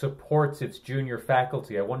Caltech supports its junior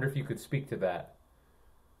faculty. I wonder if you could speak to that.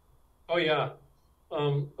 Oh, yeah.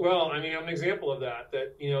 I'm an example of that,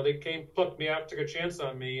 they plucked me out, took a chance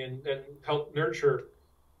on me, and helped nurture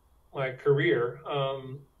my career,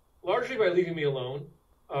 largely by leaving me alone.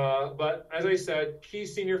 But as I said, key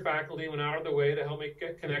senior faculty went out of the way to help me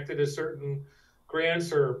get connected to certain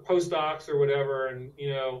grants or postdocs or whatever, and,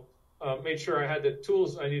 made sure I had the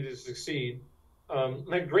tools I needed to succeed.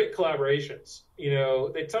 And had great collaborations. You know,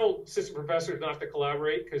 they tell assistant professors not to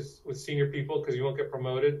collaborate with senior people because you won't get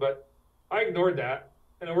promoted, but I ignored that,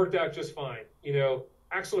 and it worked out just fine. You know,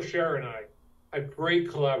 Axel Scherer and I had great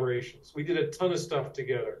collaborations. We did a ton of stuff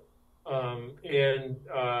together, you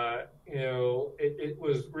know, it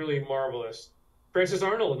was really marvelous. Frances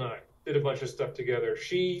Arnold and I did a bunch of stuff together.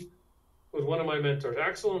 She was one of my mentors.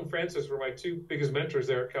 Axel and Frances were my two biggest mentors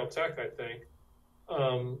there at Caltech, I think,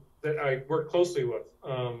 that I worked closely with.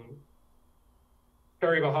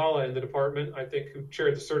 Perry Bahala in the department, I think, who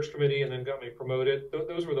chaired the search committee and then got me promoted.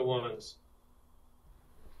 Those were the ones.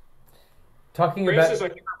 Frances, I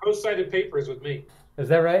think, both cited papers with me. Is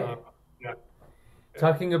that right? Yeah.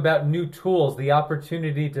 Talking about new tools, the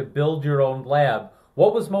opportunity to build your own lab,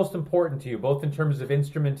 what was most important to you, both in terms of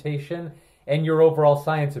instrumentation and your overall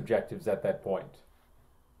science objectives at that point?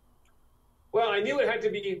 Well, I knew it had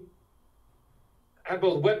to have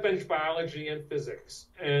both wet bench biology and physics.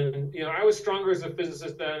 And, you know, I was stronger as a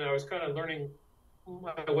physicist then. I was kind of learning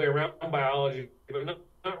my way around biology, but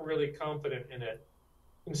not really confident in it.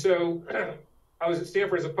 And so I was at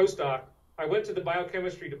Stanford as a postdoc. I went to the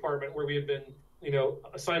biochemistry department where we had been, you know,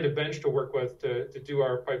 assigned a bench to work with to do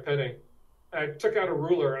our pipetting. I took out a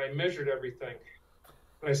ruler and I measured everything.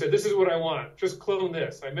 And I said, this is what I want. Just clone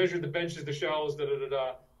this. I measured the benches, the shelves,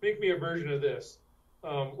 make me a version of this,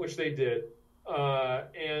 which they did.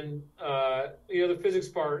 You know, the physics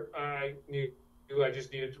part, I knew I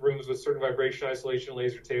just needed rooms with certain vibration isolation,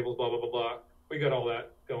 laser tables, blah, blah, blah, blah. We got all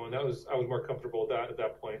that going. I was more comfortable with that at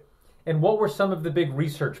that point. And what were some of the big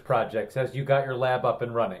research projects as you got your lab up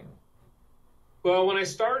and running? Well, when I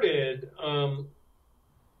started,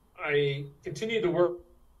 I continued to work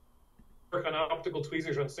on optical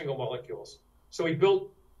tweezers on single molecules. So we built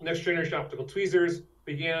next generation optical tweezers,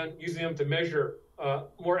 began using them to measure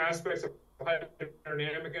more aspects of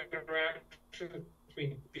hydrodynamic interaction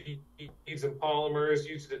between beads and polymers,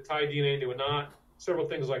 used it to tie DNA into a knot, several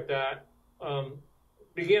things like that.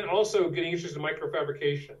 Began also getting interested in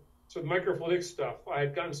microfabrication. So the microfluidics stuff, I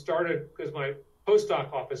had gotten started because my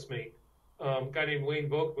postdoc office mate, a guy named Wayne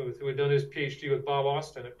Volkmuth, who had done his PhD with Bob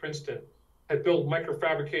Austin at Princeton, had built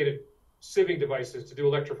microfabricated sieving devices to do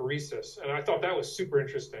electrophoresis. And I thought that was super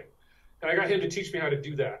interesting. And I got him to teach me how to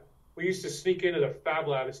do that. We used to sneak into the fab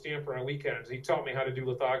lab at Stanford on weekends. He taught me how to do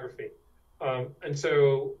lithography. And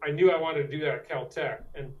so I knew I wanted to do that at Caltech.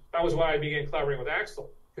 And that was why I began collaborating with Axel,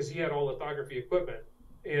 because he had all lithography equipment.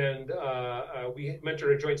 And we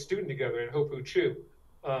mentored a joint student together in Hopu Chu,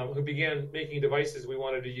 who began making devices we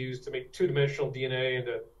wanted to use to make two-dimensional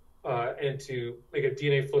DNA and to make a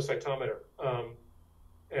DNA flow cytometer.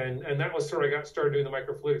 And that was sort of, I got started doing the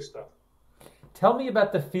microfluidic stuff. Tell me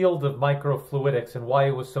about the field of microfluidics and why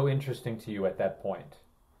it was so interesting to you at that point.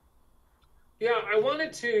 Yeah, I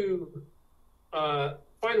wanted to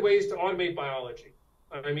find ways to automate biology.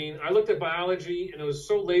 I mean, I looked at biology and it was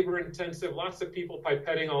so labor intensive, lots of people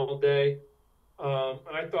pipetting all day. And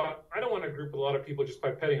I thought, I don't want to group a lot of people just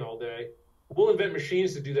pipetting all day. We'll invent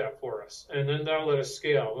machines to do that for us. And then that'll let us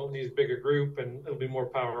scale. We'll need a bigger group and it'll be more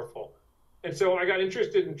powerful. And so I got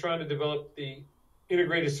interested in trying to develop the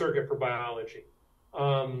integrated circuit for biology.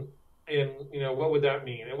 And, you know, what would that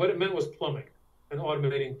mean? And what it meant was plumbing and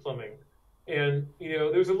automating plumbing. And, you know,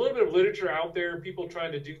 there was a little bit of literature out there, people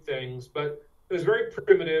trying to do things, but it was very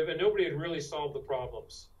primitive and nobody had really solved the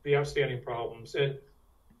problems, the outstanding problems. And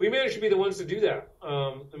we managed to be the ones to do that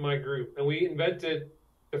in my group. And we invented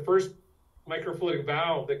the first microfluidic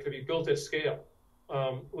valve that could be built at scale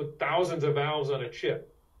with thousands of valves on a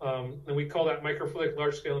chip. And we call that microfluidic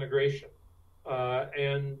large-scale integration.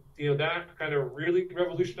 And, you know, that kind of really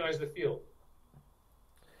revolutionized the field.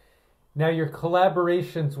 Now, your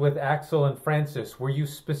collaborations with Axel and Frances, were you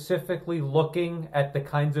specifically looking at the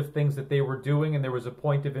kinds of things that they were doing and there was a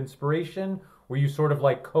point of inspiration? Were you sort of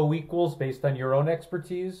like co-equals based on your own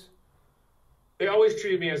expertise? They always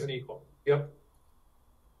treated me as an equal. Yep.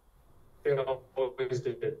 They always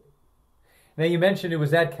did. Now, you mentioned it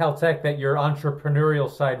was at Caltech that your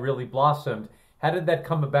entrepreneurial side really blossomed. How did that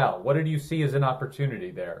come about? What did you see as an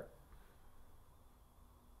opportunity there?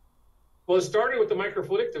 Well, it started with the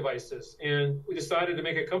microfluidic devices, and we decided to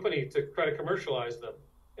make a company to try to commercialize them.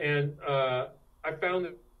 And I found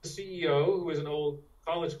the CEO, who was an old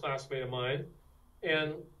college classmate of mine,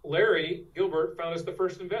 and Larry Gilbert found us the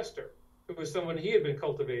first investor, who was someone he had been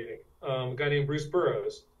cultivating, a guy named Bruce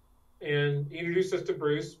Burroughs. And he introduced us to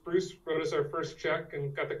Bruce. Bruce wrote us our first check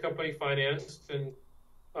and got the company financed, and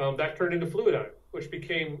that turned into Fluidigm, which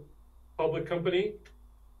became a public company,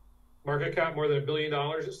 market cap more than $1 billion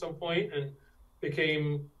at some point, and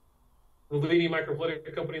became the leading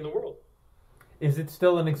microfluidic company in the world. Is it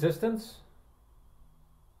still in existence?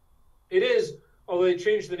 It is, although they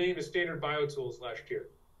changed the name to Standard BioTools last year.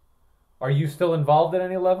 Are you still involved at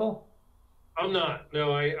any level? I'm not.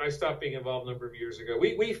 No, I stopped being involved a number of years ago.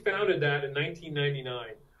 We founded that in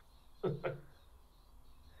 1999.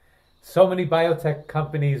 So many biotech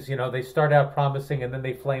companies, they start out promising and then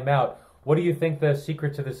they flame out. What do you think the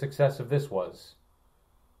secret to the success of this was?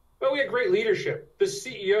 Well, we had great leadership. The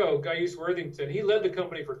CEO, Gaius Worthington, he led the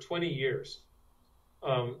company for 20 years,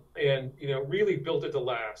 and really built it to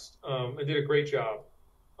last, and did a great job.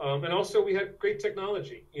 And also, we had great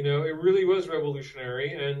technology. It really was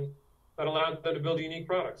revolutionary, and that allowed them to build unique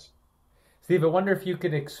products. Steve, I wonder if you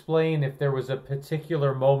could explain if there was a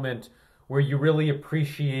particular moment where you really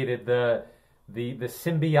appreciated the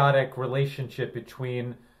symbiotic relationship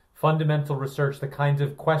between fundamental research, the kinds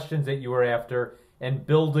of questions that you were after, and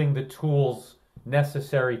building the tools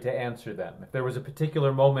necessary to answer them. If there was a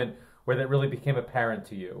particular moment where that really became apparent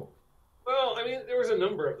to you. Well, there was a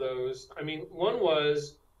number of those. One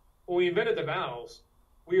was when we invented the valves,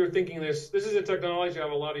 we were thinking this is a technology that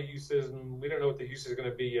have a lot of uses, and we don't know what the use is going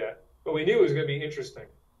to be yet. But we knew it was going to be interesting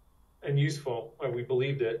and useful, and we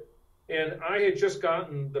believed it. And I had just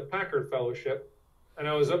gotten the Packard Fellowship, and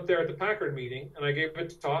I was up there at the Packard meeting, and I gave a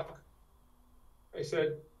talk. I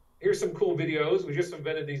said, here's some cool videos. We just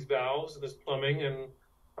invented these valves and this plumbing, and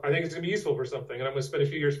I think it's going to be useful for something, and I'm going to spend a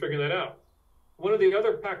few years figuring that out. One of the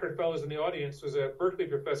other Packard fellows in the audience was a Berkeley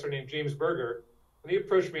professor named James Berger, and he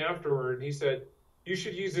approached me afterward, and he said, you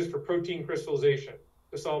should use this for protein crystallization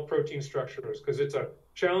to solve protein structures, because it's a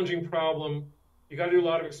challenging problem. You got to do a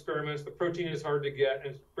lot of experiments. The protein is hard to get, and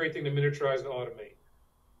it's a great thing to miniaturize and automate.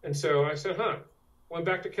 And so I said, went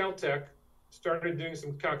back to Caltech, started doing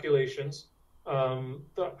some calculations.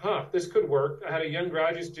 Thought, this could work. I had a young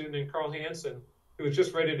graduate student named Carl Hansen who was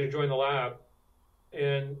just ready to join the lab.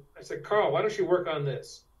 And I said, Carl, why don't you work on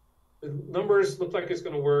this? The numbers look like it's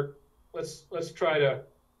going to work. Let's try to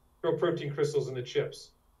grow protein crystals in the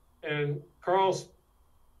chips. And Carl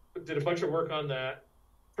did a bunch of work on that,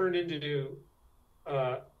 turned into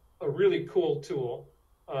a really cool tool.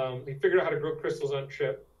 He figured out how to grow crystals on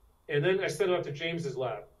chip. And then I sent it out to James's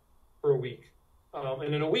lab for a week.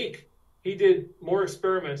 And in a week, he did more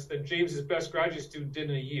experiments than James's best graduate student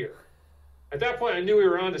did in a year. At that point, I knew we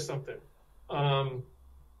were onto something. And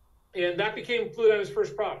that became Fluid Diamond's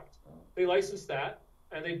first product. They licensed that,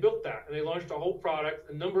 and they built that, and they launched a whole product,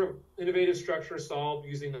 a number of innovative structures solved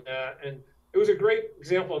using that. And it was a great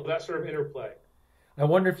example of that sort of interplay. I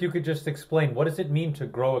wonder if you could just explain, what does it mean to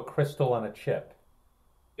grow a crystal on a chip?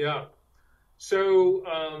 Yeah. So,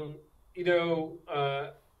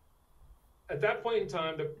 at that point in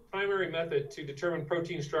time, the primary method to determine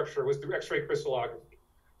protein structure was through X-ray crystallography.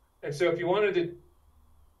 And so if you wanted to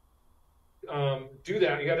do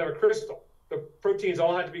that, you had to have a crystal. The proteins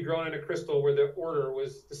all had to be grown in a crystal where the order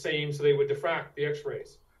was the same, so they would diffract the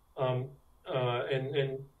X-rays and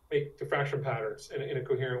make diffraction patterns in a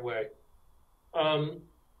coherent way.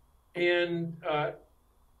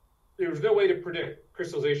 There was no way to predict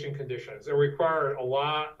crystallization conditions. It required a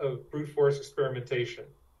lot of brute force experimentation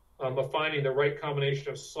of finding the right combination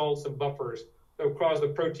of salts and buffers that would cause the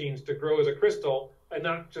proteins to grow as a crystal and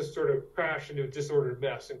not just sort of crash into a disordered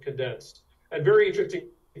mess and condense. And very interesting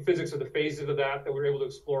physics of the phases of that we were able to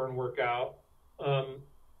explore and work out. And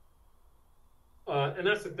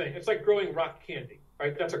that's the thing. It's like growing rock candy,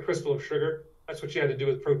 right? That's a crystal of sugar. That's what you had to do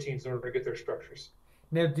with proteins in order to get their structures.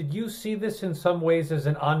 Now, did you see this in some ways as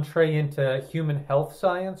an entree into human health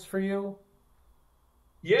science for you?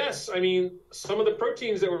 Yes. Some of the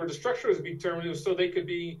proteins that were the structure was determined so they could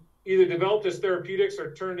be either developed as therapeutics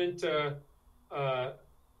or turned into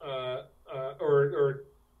or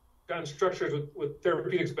gotten structures with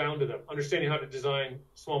therapeutics bound to them, understanding how to design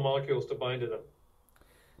small molecules to bind to them.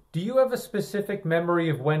 Do you have a specific memory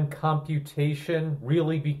of when computation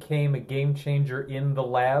really became a game changer in the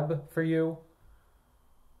lab for you?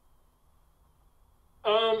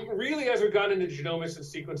 Really, as we got into genomics and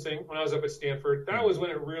sequencing, when I was up at Stanford, that was when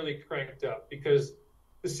it really cranked up, because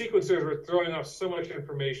the sequencers were throwing off so much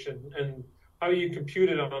information, and how you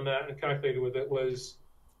computed on that and calculated with it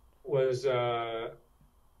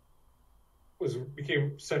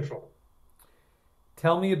became central.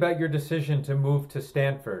 Tell me about your decision to move to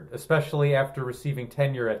Stanford, especially after receiving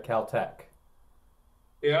tenure at Caltech.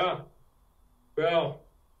 Yeah. Well,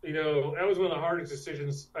 that was one of the hardest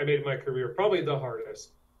decisions I made in my career, probably the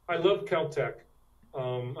hardest. I loved Caltech.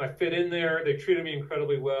 I fit in there. They treated me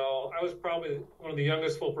incredibly well. I was probably one of the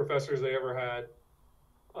youngest full professors they ever had.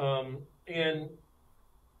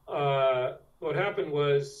 What happened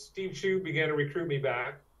was Steve Chu began to recruit me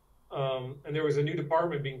back. and there was a new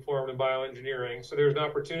department being formed in bioengineering. So there was an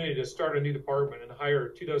opportunity to start a new department and hire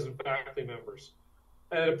 24 faculty members.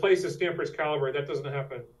 And at a place of Stanford's caliber, that doesn't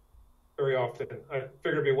happen very often. I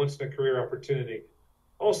figured it'd be a once in a career opportunity.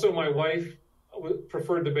 Also, my wife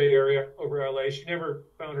preferred the Bay Area over LA. She never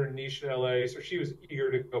found her niche in LA, so she was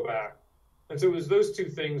eager to go back. And so it was those two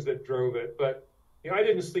things that drove it. But I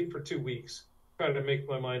didn't sleep for 2 weeks trying to make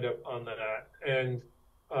my mind up on that. And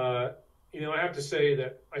I have to say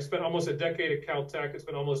that I spent almost a decade at Caltech. I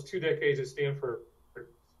spent almost 2 decades at Stanford.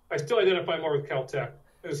 I still identify more with Caltech.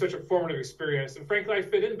 It was such a formative experience. And frankly, I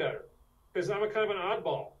fit in better because I'm a kind of an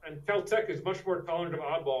oddball. And Caltech is much more tolerant of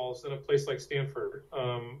oddballs than a place like Stanford.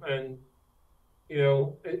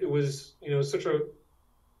 It was, such a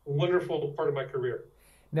wonderful part of my career.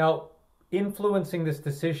 Now, influencing this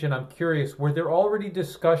decision, I'm curious, were there already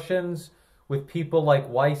discussions with people like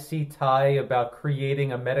Y.C. Tai about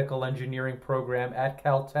creating a medical engineering program at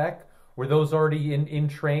Caltech? Were those already in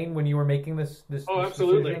train when you were making this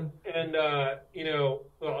absolutely. Decision? And,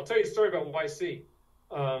 well, I'll tell you a story about Y.C.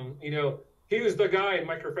 He was the guy in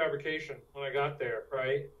microfabrication when I got there,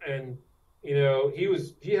 right? And, he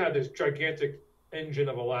had this gigantic engine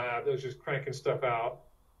of a lab that was just cranking stuff out.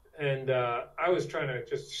 And I was trying to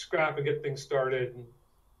just scrap and get things started. And,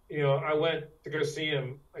 I went to go see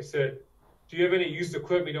him. I said, do you have any used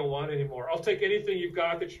equipment you don't want anymore? I'll take anything you've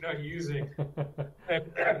got that you're not using.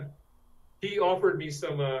 And he offered me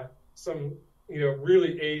some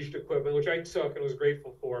really aged equipment, which I took and was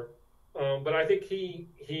grateful for. But I think he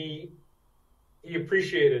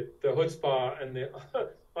appreciated the chutzpah and the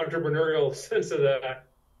entrepreneurial sense of that.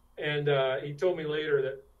 And he told me later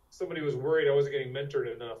that somebody was worried I wasn't getting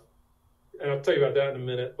mentored enough. And I'll tell you about that in a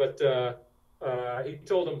minute. But he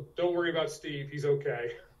told him, don't worry about Steve. He's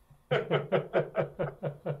okay.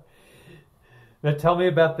 Now tell me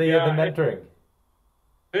about the mentoring.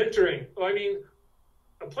 Mentoring. Well,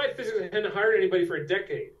 applied physics hadn't hired anybody for a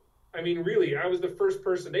decade. Really, I was the first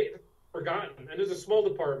person they'd forgotten. And there's a small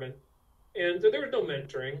department. And there was no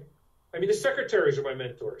mentoring. The secretaries are my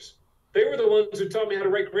mentors. They were the ones who taught me how to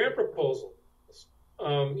write grant proposals.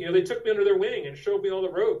 They took me under their wing and showed me all the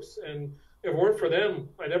ropes. And if it weren't for them,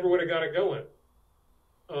 I never would have got it going.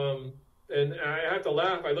 And I have to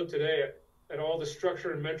laugh. I look today at all the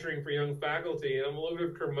structure and mentoring for young faculty, and I'm a little bit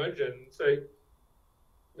of a curmudgeon and say,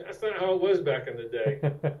 that's not how it was back in the day.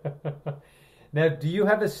 Now, do you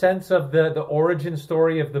have a sense of the origin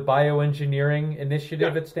story of the Bioengineering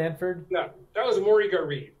Initiative at Stanford? Yeah, that was Maury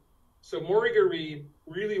Gareeb. So Maury Gareeb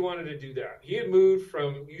really wanted to do that. He had moved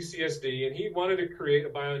from UCSD, and he wanted to create a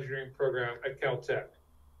bioengineering program at Caltech.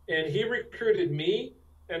 And he recruited me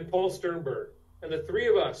and Paul Sternberg. And the three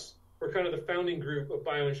of us were kind of the founding group of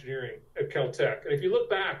bioengineering at Caltech. And if you look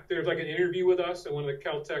back, there's like an interview with us in one of the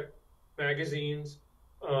Caltech magazines,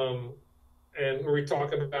 and where we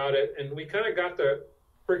talk about it. And we kind of got the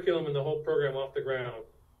curriculum and the whole program off the ground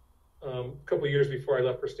a couple of years before I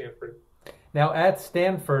left for Stanford. Now, at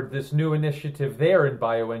Stanford, this new initiative there in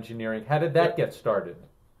bioengineering, how did that get started?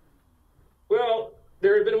 Well,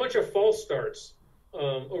 there had been a bunch of false starts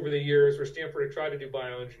over the years where Stanford had tried to do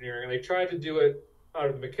bioengineering, and they tried to do it out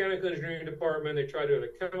of the mechanical engineering department. They tried to do it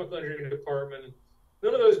at the chemical engineering department.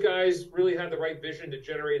 None of those guys really had the right vision to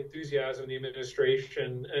generate enthusiasm in the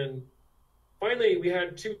administration. And finally, we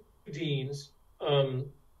had two deans,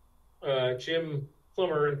 Jim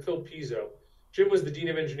Plummer and Phil Pizzo. Jim was the dean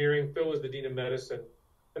of engineering. Phil was the dean of medicine.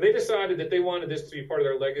 And they decided that they wanted this to be part of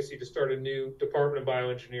their legacy to start a new department of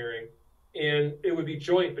bioengineering. And it would be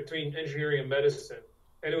joint between engineering and medicine.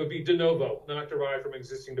 And it would be de novo, not derived from an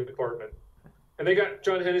existing department. And they got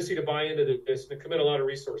John Hennessy to buy into this and commit a lot of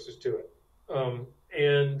resources to it.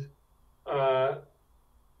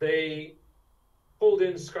 They pulled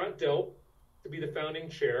in Scott Delp to be the founding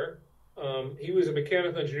chair. He was a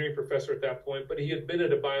mechanical engineering professor at that point, but he had been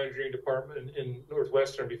at a bioengineering department in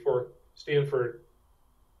Northwestern before Stanford,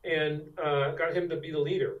 and got him to be the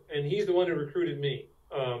leader. And he's the one who recruited me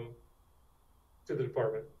to the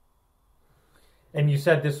department. And you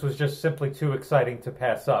said this was just simply too exciting to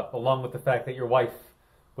pass up, along with the fact that your wife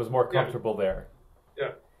was more comfortable there.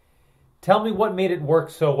 Yeah. Tell me what made it work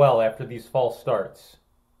so well after these false starts.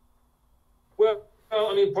 Well,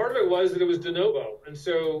 part of it was that it was de novo. And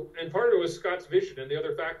part of it was Scott's vision and the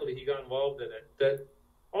other faculty he got involved in it, that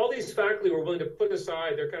all these faculty were willing to put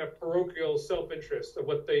aside their kind of parochial self-interest of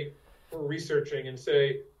what they were researching and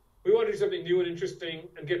say, we want to do something new and interesting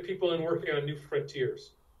and get people in working on new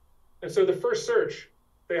frontiers. And so the first search,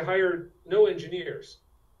 they hired no engineers.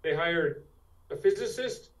 They hired a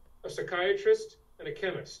physicist, a psychiatrist, and a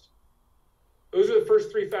chemist. Those are the first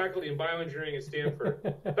three faculty in bioengineering at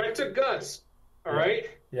Stanford. That took guts. All Yeah. right.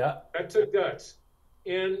 Yeah. That took guts,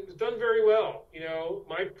 and it's done very well. You know,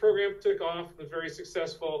 my program took off, was very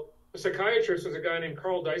successful. The psychiatrist was a guy named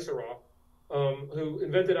Carl Diceroff, who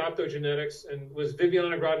invented optogenetics and was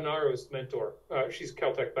Viviana Gradinaro's mentor. She's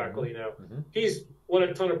Caltech faculty now. He's won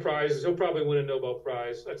a ton of prizes. He'll probably win a Nobel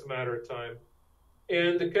Prize. That's a matter of time.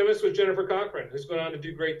 And the chemist was Jennifer Cochran, who's gone on to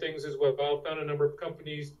do great things as well, found a number of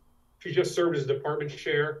companies. She just served as department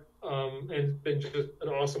chair, and been just an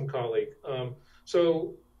awesome colleague.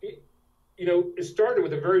 So, you know, it started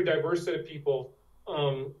with a very diverse set of people,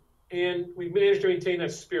 and we managed to maintain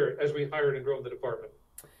that spirit as we hired and grown the department.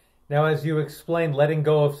 Now, as you explained, letting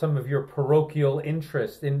go of some of your parochial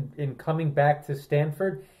interest in coming back to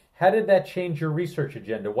Stanford, how did that change your research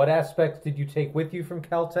agenda? What aspects did you take with you from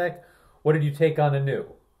Caltech? What did you take on anew?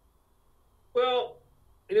 Well,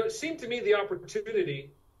 you know, it seemed to me the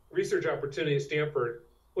opportunity, research opportunity at Stanford,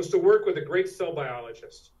 was to work with a great cell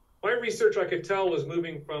biologist. My research, I could tell, was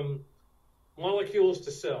moving from molecules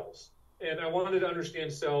to cells, and I wanted to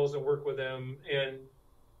understand cells and work with them. And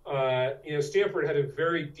you know, Stanford had a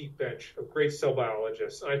very deep bench of great cell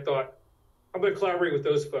biologists. And I thought, I'm going to collaborate with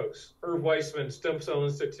those folks, Irv Weissman, Stem Cell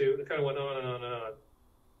Institute, and it kind of went on and on and on.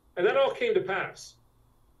 And that all came to pass.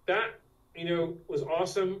 That, you know, was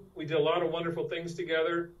awesome. We did a lot of wonderful things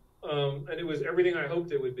together, and it was everything I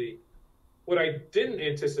hoped it would be. What I didn't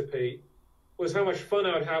anticipate was how much fun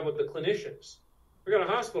I would have with the clinicians. We got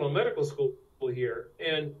a hospital and medical school here,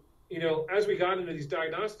 and you know, as we got into these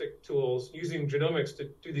diagnostic tools, using genomics to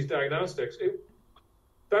do these diagnostics,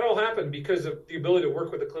 that all happened because of the ability to work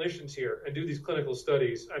with the clinicians here and do these clinical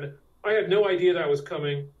studies. And I had no idea that was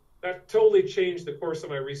coming. That totally changed the course of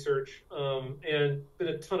my research, and been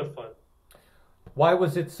a ton of fun. Why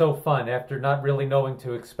was it so fun after not really knowing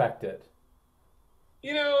to expect it?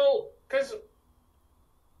 You know, because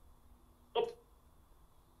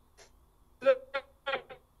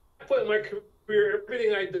in my career,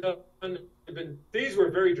 everything I'd done, these were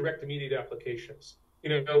very direct, immediate applications.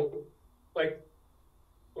 You know, like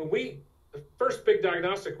the first big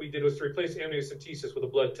diagnostic we did was to replace amniocentesis with a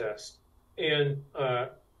blood test. And,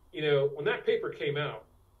 you know, when that paper came out,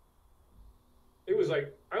 it was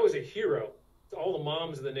like I was a hero to all the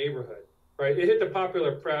moms in the neighborhood, right? It hit the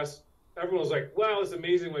popular press. Everyone was like, wow, it's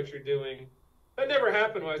amazing what you're doing. That never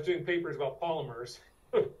happened when I was doing papers about polymers.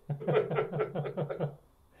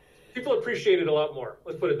 People appreciate it a lot more.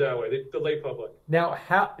 Let's put it that way. The lay public. Now,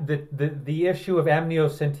 how the issue of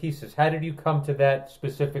amniocentesis? How did you come to that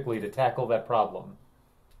specifically to tackle that problem?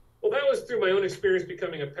 Well, that was through my own experience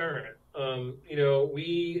becoming a parent. You know,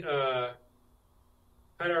 we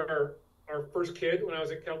had our first kid when I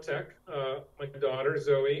was at Caltech. My daughter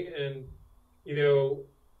Zoe, and you know,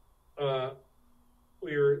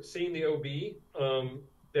 we were seeing the OB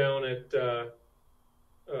down at.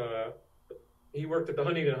 He worked at the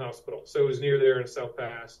Huntington Hospital, so it was near there in South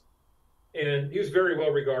Pass. And he was very well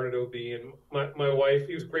regarded OB. And my wife,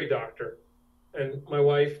 he was a great doctor. And my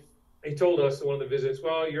wife, he told us at one of the visits,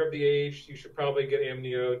 well, you're of the age, you should probably get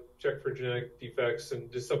amnio, check for genetic defects, and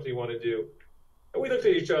just something you want to do. And we looked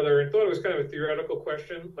at each other and thought it was kind of a theoretical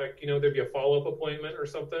question, like, you know, there'd be a follow-up appointment or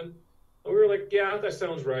something. And we were like, yeah, that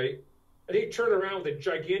sounds right. And he turned around with a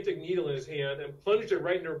gigantic needle in his hand and plunged it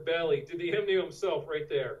right in her belly, did the amnio himself right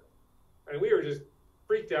there. And we were just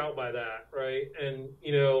freaked out by that, right? And,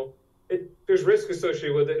 you know, there's risk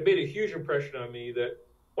associated with it. It made a huge impression on me that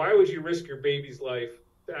why would you risk your baby's life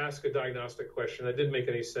to ask a diagnostic question? That didn't make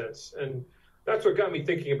any sense. And that's what got me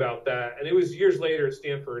thinking about that. And it was years later at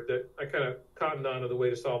Stanford that I kind of cottoned on to the way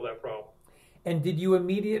to solve that problem. And did you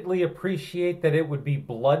immediately appreciate that it would be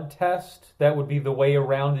blood test that would be the way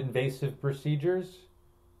around invasive procedures?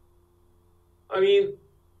 I mean,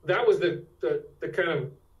 that was the kind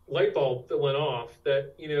of light bulb that went off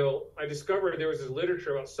that, you know, I discovered there was this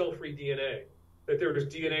literature about cell-free DNA, that there was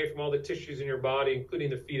DNA from all the tissues in your body, including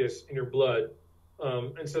the fetus in your blood.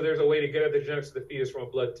 And so there's a way to get at the genetics of the fetus from a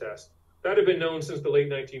blood test. That had been known since the late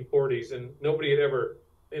 1940s, and nobody had ever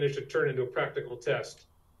managed to turn into a practical test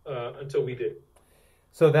until we did.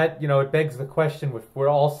 So that, you know, it begs the question, with we're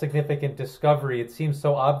all significant discovery, it seems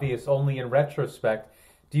so obvious only in retrospect.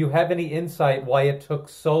 Do you have any insight why it took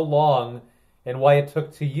so long and why it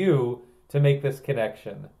took to you to make this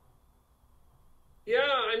connection? Yeah,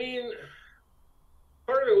 I mean,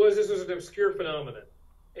 part of it was this was an obscure phenomenon.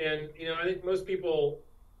 And, you know, I think most people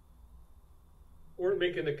weren't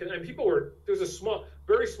making and people were, there was a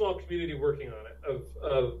very small community working on it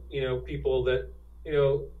of you know, people that, you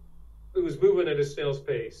know, it was moving at a snail's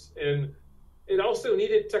pace. And it also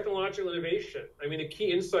needed technological innovation. I mean, a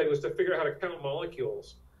key insight was to figure out how to count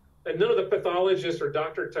molecules. And none of the pathologists or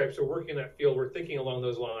doctor types who are working in that field were thinking along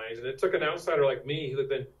those lines. And it took an outsider like me who had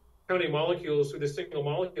been counting molecules through the single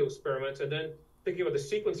molecule experiments and then thinking about the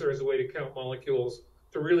sequencer as a way to count molecules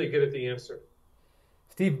to really get at the answer.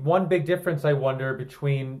 Steve, one big difference I wonder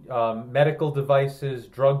between medical devices,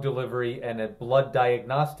 drug delivery, and a blood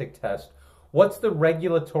diagnostic test. What's the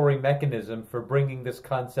regulatory mechanism for bringing this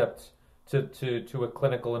concept to a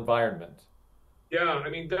clinical environment? Yeah, I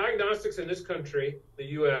mean, diagnostics in this country, the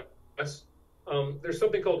U.S., there's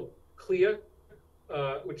something called CLIA,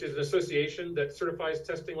 which is an association that certifies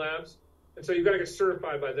testing labs. And so you've got to get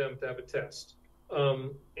certified by them to have a test.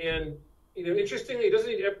 And, interestingly, it doesn't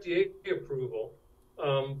need FDA approval.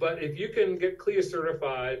 But if you can get CLIA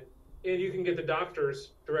certified and you can get the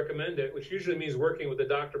doctors to recommend it, which usually means working with the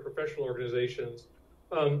doctor professional organizations,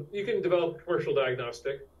 you can develop commercial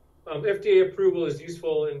diagnostic. FDA approval is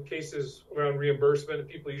useful in cases around reimbursement, and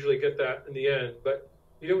people usually get that in the end, but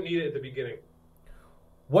you don't need it at the beginning.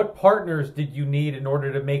 What partners did you need in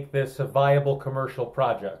order to make this a viable commercial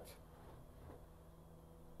project?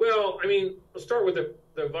 Well, I mean, let's start with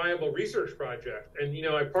the viable research project. And,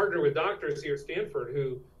 I partner with doctors here at Stanford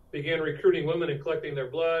who began recruiting women and collecting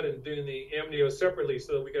their blood and doing the amnio separately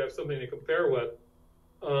so that we could have something to compare with.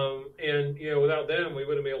 And without them, we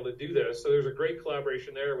wouldn't be able to do this. So there's a great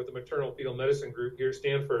collaboration there with the maternal fetal medicine group here at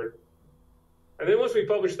Stanford. And then once we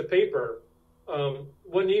published the paper,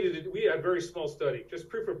 we had a very small study, just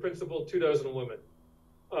proof of principle, 24 women.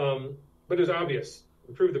 But it was obvious,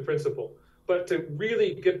 we proved the principle. But to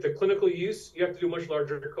really get the clinical use, you have to do a much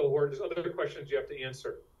larger cohort. There's other questions you have to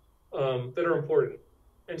answer that are important.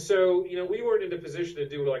 And so, we weren't in a position to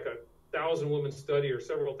do like a 1,000-woman study or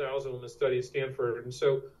several thousand-woman study at Stanford. And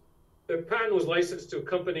so the patent was licensed to a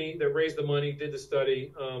company that raised the money, did the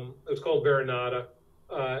study. It was called Veronata,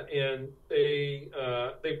 and they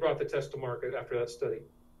brought the test to market after that study.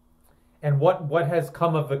 And what has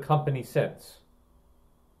come of the company since?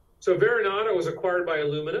 So Veronata was acquired by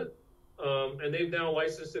Illumina, and they've now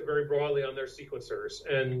licensed it very broadly on their sequencers.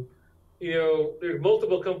 And there's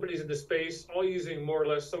multiple companies in the space, all using more or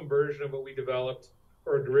less some version of what we developed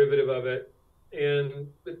or a derivative of it. And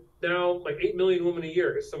now like 8 million women a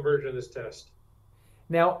year get some version of this test.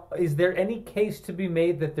 Now, is there any case to be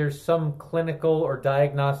made that there's some clinical or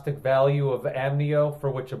diagnostic value of amnio for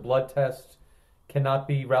which a blood test cannot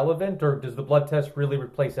be relevant, or does the blood test really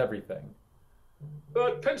replace everything? Well,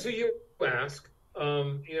 it depends who you ask.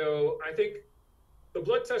 I think the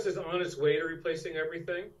blood test is on its way to replacing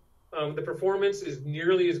everything. The performance is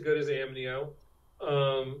nearly as good as amnio.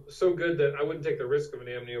 So good that I wouldn't take the risk of an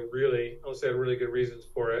amnio, really, unless I had really good reasons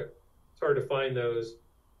for it. It's hard to find those.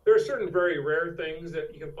 There are certain very rare things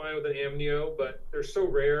that you can find with an amnio, but they're so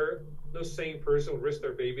rare, no sane person would risk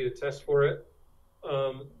their baby to test for it.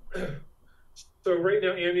 So right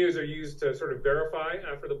now, amnios are used to sort of verify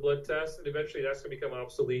after the blood test, and eventually that's going to become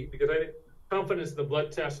obsolete because I think confidence in the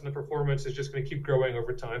blood test and the performance is just going to keep growing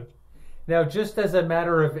over time. Now, just as a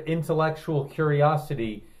matter of intellectual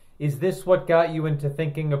curiosity, is this what got you into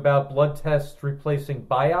thinking about blood tests replacing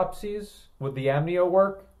biopsies? Would the amnio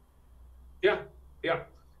work? Yeah,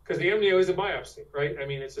 because the amnio is a biopsy, right? I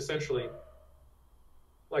mean, it's essentially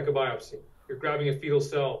like a biopsy. You're grabbing a fetal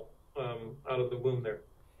cell out of the womb there.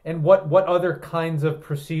 And what other kinds of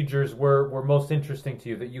procedures were most interesting to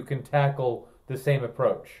you that you can tackle the same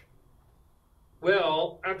approach?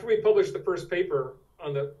 Well, after we published the first paper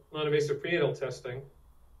on the non-invasive prenatal testing,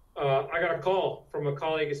 I got a call from a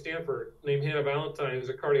colleague at Stanford named Hannah Valentine, who's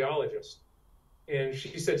a cardiologist. And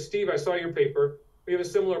she said, Steve, I saw your paper. We have a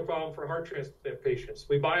similar problem for heart transplant patients.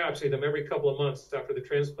 We biopsy them every couple of months after the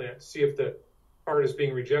transplant to see if the heart is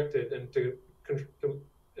being rejected and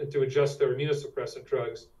to adjust their immunosuppressant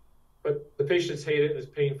drugs. But the patients hate it and it's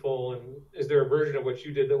painful. And is there a version of what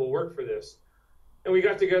you did that will work for this? And we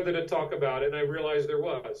got together to talk about it, and I realized there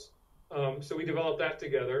was. So we developed that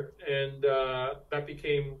together, and that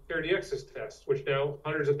became CareDx's test, which now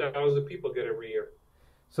hundreds of thousands of people get every year.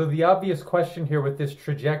 So the obvious question here with this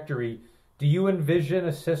trajectory, do you envision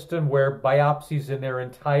a system where biopsies in their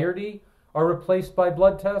entirety are replaced by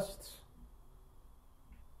blood tests?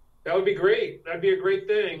 That would be great. That'd be a great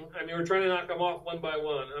thing. I mean, we're trying to knock them off one by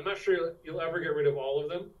one. I'm not sure you'll ever get rid of all of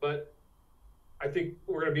them, but I think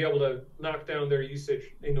we're going to be able to knock down their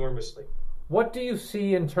usage enormously. What do you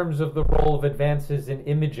see in terms of the role of advances in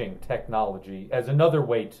imaging technology as another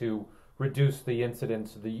way to reduce the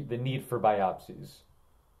incidence, the need for biopsies?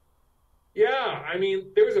 Yeah, I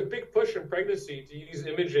mean, there was a big push in pregnancy to use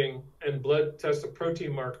imaging and blood tests of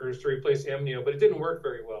protein markers to replace amnio, but it didn't work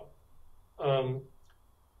very well.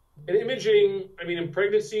 In imaging, I mean, in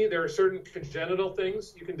pregnancy, there are certain congenital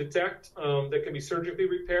things you can detect that can be surgically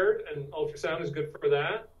repaired, and ultrasound is good for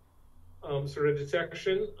that sort of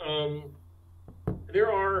detection.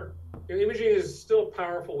 There are, imaging is still a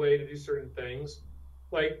powerful way to do certain things.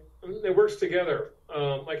 Like, it works together,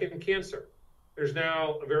 like in cancer. There's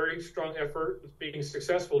now a very strong effort that's being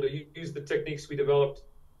successful to use the techniques we developed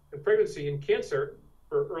in pregnancy in cancer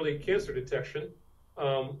for early cancer detection.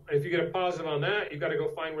 And if you get a positive on that, you've got to go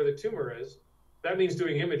find where the tumor is. That means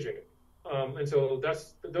doing imaging. And so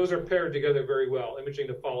those are paired together very well, imaging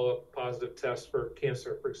to follow up positive tests for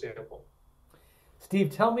cancer, for example.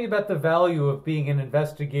 Steve, tell me about the value of being an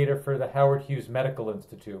investigator for the Howard Hughes Medical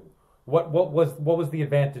Institute. What was the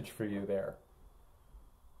advantage for you there?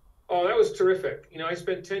 Oh, that was terrific. I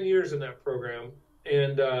spent 10 years in that program,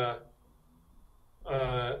 and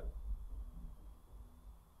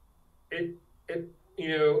it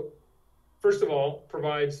first of all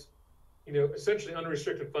provides essentially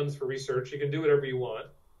unrestricted funds for research. You can do whatever you want,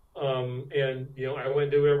 and I went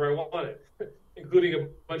and did whatever I wanted, including a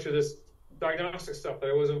bunch of this diagnostic stuff that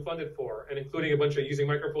I wasn't funded for, and including a bunch of using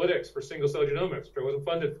microfluidics for single cell genomics, which I wasn't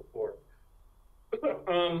funded for.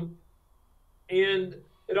 And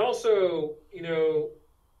it also,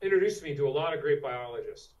 introduced me to a lot of great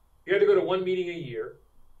biologists. You had to go to one meeting a year,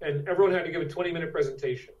 and everyone had to give a 20-minute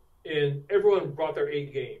presentation, and everyone brought their A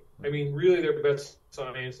game. I mean, really their best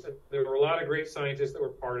science. There were a lot of great scientists that were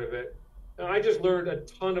part of it. And I just learned a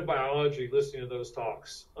ton of biology listening to those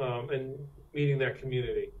talks and meeting that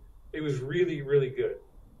community. It was really, really good.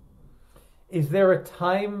 Is there a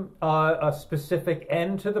time, a specific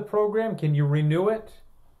end to the program? Can you renew it?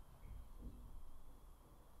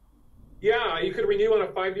 Yeah, you could renew on a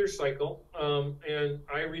 5-year cycle, and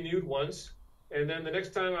I renewed once, and then the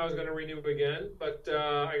next time I was going to renew again, but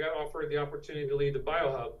I got offered the opportunity to lead the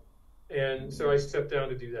BioHub, and so I stepped down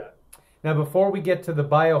to do that. Now, before we get to the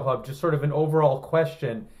BioHub, just sort of an overall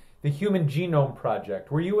question, the Human Genome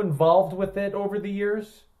Project, were you involved with it over the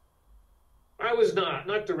years? I was not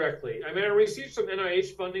directly. I mean, I received some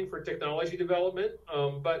NIH funding for technology development,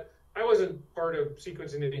 but I wasn't part of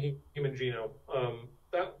sequencing the human genome.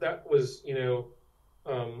 That was, a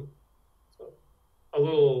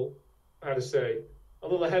little, how to say, a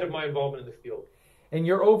little ahead of my involvement in the field. And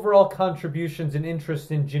your overall contributions and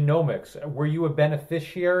interest in genomics, were you a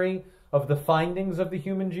beneficiary of the findings of the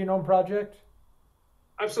Human Genome Project?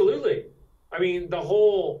 Absolutely. I mean, the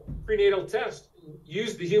whole prenatal test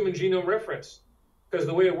used the human genome reference, because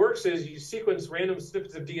the way it works is you sequence random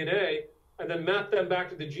snippets of DNA and then map them back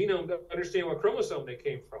to the genome to understand what chromosome they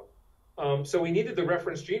came from. So we needed the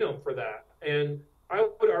reference genome for that. And I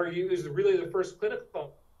would argue is really the first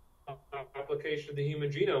clinical application of the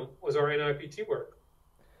human genome was our NIPT work.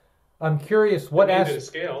 I'm curious what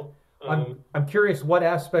scale. I'm curious what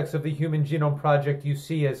aspects of the Human Genome Project you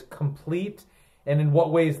see as complete, and in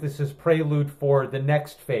what ways this is prelude for the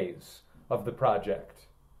next phase of the project.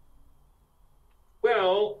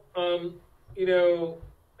 Well,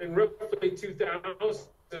 in roughly 2000,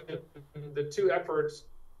 the two efforts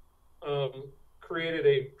created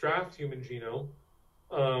a draft human genome.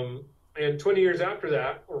 And 20 years after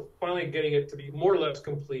that, we're finally getting it to be more or less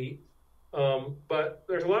complete. But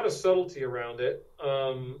there's a lot of subtlety around it.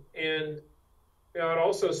 And I'd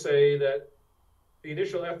also say that the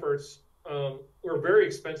initial efforts were very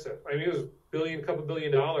expensive. I mean, it was a couple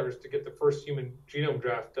billion dollars to get the first human genome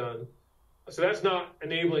draft done. So that's not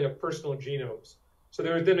enabling of personal genomes. So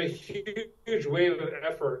there has been a huge wave of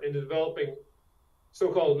effort into developing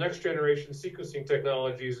so-called next-generation sequencing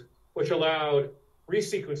technologies, which allowed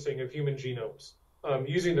resequencing of human genomes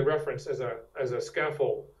using the reference as a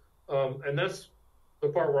scaffold. And that's the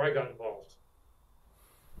part where I got involved.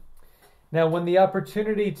 Now, when the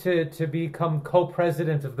opportunity to become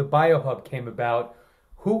co-president of the BioHub came about,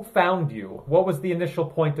 who found you? What was the initial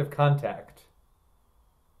point of contact?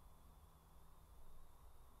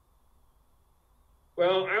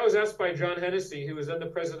 Well, I was asked by John Hennessy, who was then the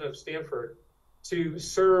president of Stanford, to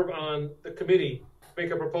serve on the committee to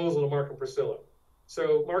make a proposal to Mark and Priscilla.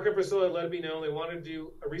 So Mark and Priscilla let me know they wanted to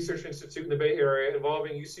do a research institute in the Bay Area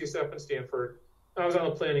involving UCSF and Stanford. I was on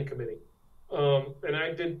the planning committee. And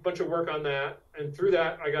I did a bunch of work on that. And through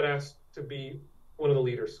that, I got asked to be one of the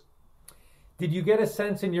leaders. Did you get a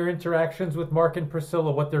sense in your interactions with Mark and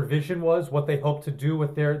Priscilla what their vision was, what they hoped to do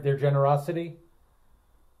with their generosity?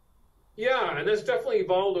 Yeah, and that's definitely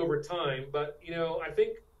evolved over time. But, I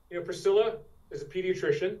think, Priscilla is a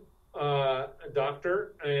pediatrician, a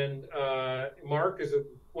doctor, and Mark is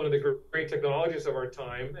one of the great technologists of our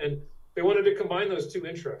time. And they wanted to combine those two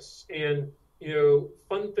interests and,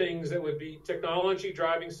 fund things that would be technology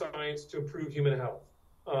driving science to improve human health.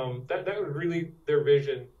 That was really their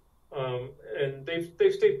vision, and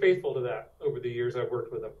they've stayed faithful to that over the years I've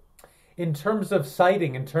worked with them. In terms of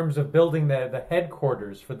siting, in terms of building the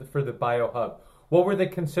headquarters for the BioHub, what were the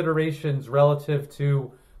considerations relative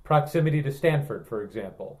to proximity to Stanford, for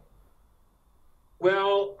example?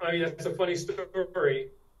 Well, I mean, that's a funny story.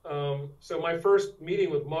 So my first meeting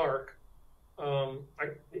with Mark,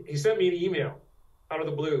 he sent me an email out of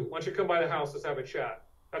the blue. Why don't you come by the house? Let's have a chat.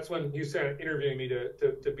 That's when he was interviewing me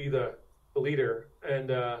to be the leader.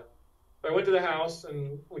 And I went to the house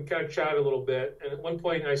and we kind of chatted a little bit. And at one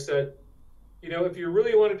point I said, if you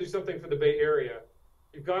really want to do something for the Bay Area,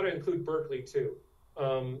 you've got to include Berkeley too.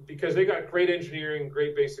 Because they got great engineering,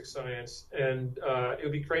 great basic science, and it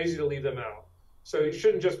would be crazy to leave them out. So it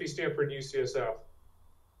shouldn't just be Stanford and UCSF. I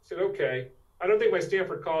said, okay. I don't think my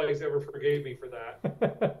Stanford colleagues ever forgave me for that.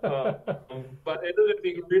 But it ended up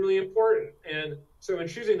being really important. And so in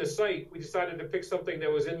choosing the site, we decided to pick something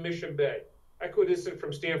that was in Mission Bay, equidistant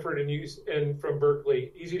from Stanford and from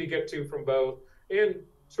Berkeley, easy to get to from both, and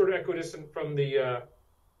sort of equidistant from the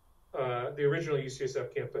original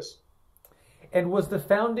UCSF campus. And was the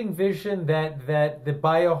founding vision that the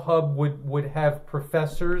BioHub would have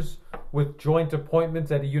professors with joint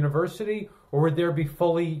appointments at a university, or would there be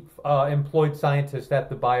fully employed scientists at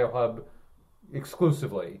the BioHub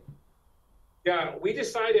exclusively? Yeah, we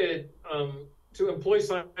decided to employ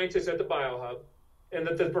scientists at the BioHub, and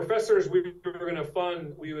that the professors we were going to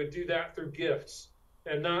fund, we would do that through gifts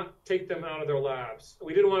and not take them out of their labs.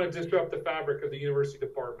 We didn't want to disrupt the fabric of the university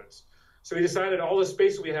departments. So we decided all the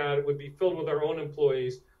space we had would be filled with our own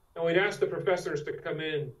employees, and we'd ask the professors to come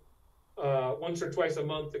in once or twice a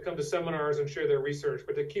month to come to seminars and share their research,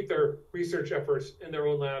 but to keep their research efforts in their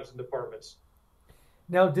own labs and departments.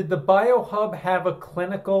 Now, did the BioHub have a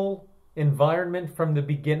clinical environment from the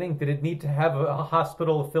beginning? Did it need to have a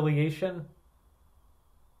hospital affiliation?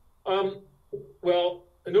 Well,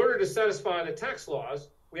 in order to satisfy the tax laws,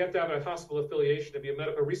 we have to have a hospital affiliation to be a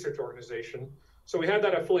medical research organization. So we had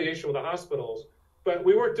that affiliation with the hospitals, but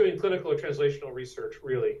we weren't doing clinical or translational research,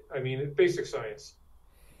 really. I mean, basic science.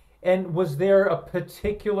 And was there a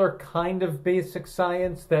particular kind of basic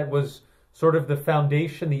science that was sort of the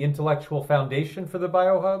foundation, the intellectual foundation for the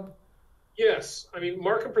BioHub? Yes. I mean,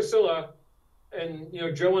 Mark and Priscilla and,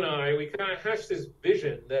 Joe and I, we kind of hatched this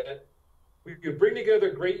vision that we could bring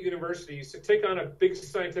together great universities to take on a big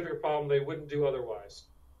scientific problem they wouldn't do otherwise.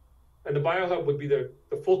 And the BioHub would be the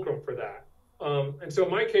fulcrum for that. And so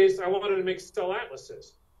in my case, I wanted to make cell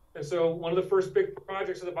atlases. And so one of the first big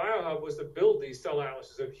projects of the BioHub was to build these cell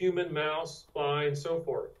atlases of human, mouse, fly, and so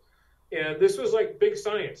forth. And this was like big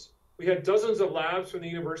science. We had dozens of labs from the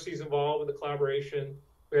universities involved with the collaboration.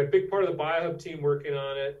 We had a big part of the BioHub team working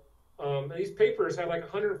on it. And these papers had like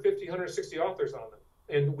 150, 160 authors on them.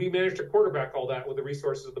 And we managed to quarterback all that with the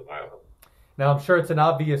resources of the BioHub. Now, I'm sure it's an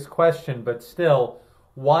obvious question, but still,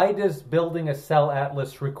 why does building a cell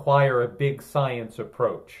atlas require a big science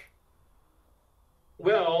approach?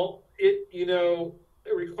 Well, it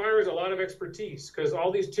requires a lot of expertise because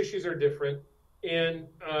all these tissues are different. And,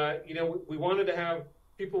 we wanted to have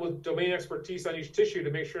people with domain expertise on each tissue to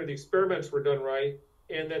make sure the experiments were done right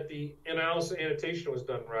and that the analysis and annotation was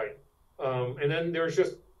done right. And then there's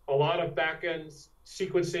just a lot of back-end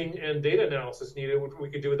sequencing and data analysis needed, which we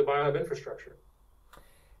could do with the BioHub infrastructure.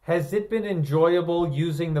 Has it been enjoyable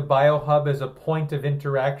using the BioHub as a point of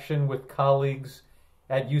interaction with colleagues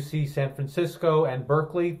at UC San Francisco and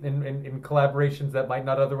Berkeley in collaborations that might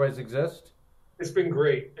not otherwise exist? It's been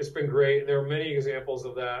great. It's been great. There are many examples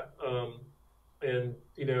of that.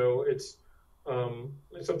 It's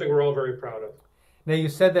something we're all very proud of. Now, you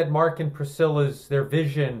said that Mark and Priscilla's, their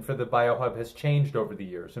vision for the BioHub has changed over the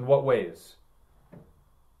years. In what ways?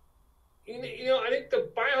 I think the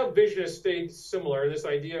BioHub vision has stayed similar, this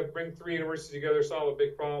idea of bring three universities together, solve a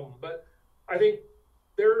big problem. But I think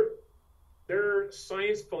their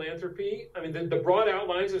science philanthropy, the broad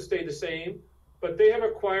outlines have stayed the same, but they have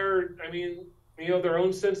acquired, their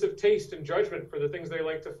own sense of taste and judgment for the things they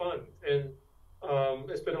like to fund. And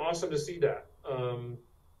it's been awesome to see that.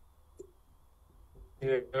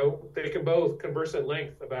 They can both converse at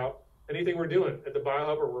length about anything we're doing at the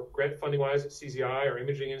BioHub or grant funding-wise at CZI or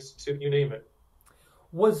Imaging Institute, you name it.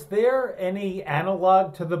 Was there any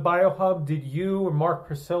analog to the BioHub? Did you or Mark,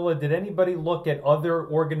 Priscilla, did anybody look at other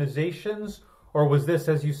organizations? Or was this,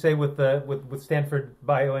 as you say, with Stanford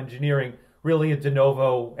Bioengineering, really a de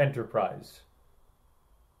novo enterprise?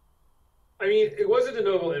 It was a de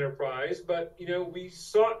novo enterprise, but, we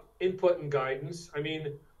sought input and guidance.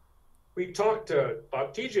 We talked to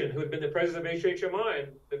Bob Tijan, who had been the president of HHMI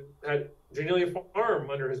and had Janelia Farm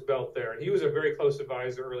under his belt there. And he was a very close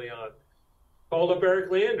advisor early on. called up Eric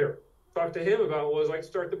Lander, talked to him about what it was like to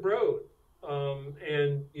start the Broad,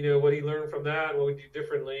 and what he learned from that, what we do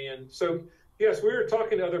differently. And so, yes, we were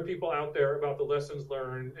talking to other people out there about the lessons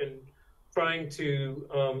learned and trying to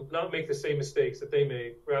not make the same mistakes that they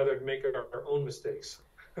made, rather than make our own mistakes.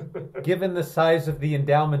 Given the size of the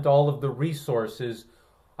endowment, all of the resources,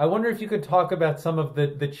 I wonder if you could talk about some of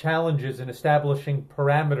the challenges in establishing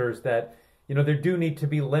parameters that, there do need to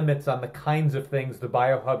be limits on the kinds of things the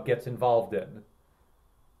BioHub gets involved in.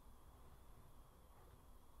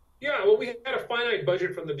 Yeah, well, we had a finite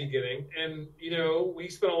budget from the beginning, and we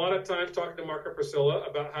spent a lot of time talking to Mark and Priscilla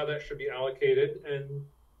about how that should be allocated. And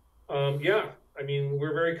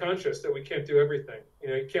we're very conscious that we can't do everything.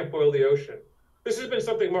 You can't boil the ocean. This has been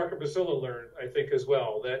something Mark and Priscilla learned, I think, as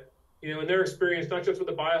well. That in their experience, not just with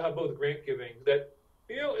the BioHub, but with grant giving, that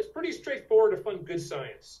it's pretty straightforward to fund good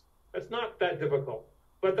science. That's not that difficult,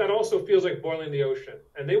 but that also feels like boiling the ocean.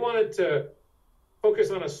 And they wanted to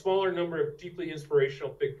focus on a smaller number of deeply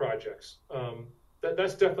inspirational big projects.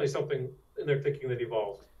 That's definitely something in their thinking that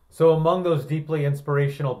evolved. So among those deeply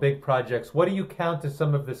inspirational big projects, what do you count as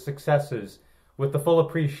some of the successes, with the full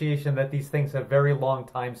appreciation that these things have very long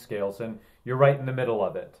time scales and you're right in the middle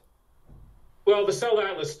of it? Well, the Cell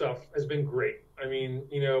Atlas stuff has been great.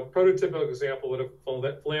 Prototypical example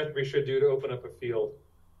what philanthropy should do to open up a field.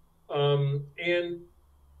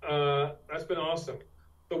 That's been awesome.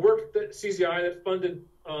 The work that CZI that funded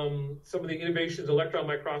some of the innovations in electron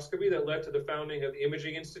microscopy that led to the founding of the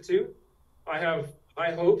Imaging Institute. I have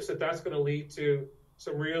high hopes that that's going to lead to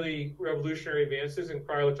some really revolutionary advances in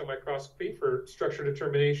cryo-electron microscopy for structure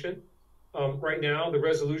determination. Right now, the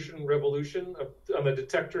resolution revolution on the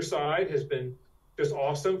detector side has been just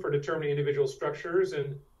awesome for determining individual structures,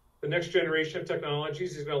 and the next generation of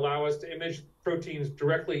technologies is going to allow us to image proteins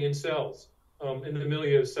directly in cells, in the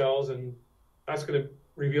milieu of cells, and that's going to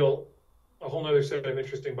reveal a whole other set of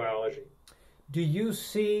interesting biology. Do you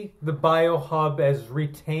see the BioHub as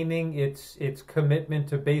retaining its commitment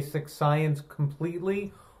to basic science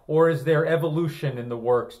completely, or is there evolution in the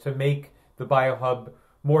works to make the BioHub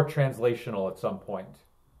more translational at some point?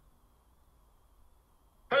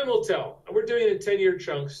 Time will tell. We're doing it in 10-year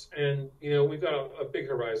chunks, and we've got a big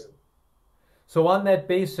horizon. So on that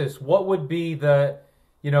basis, what would be the,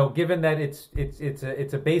 given that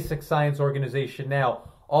it's a basic science organization now,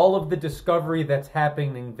 all of the discovery that's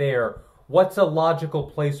happening there, what's a logical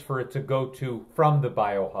place for it to go to from the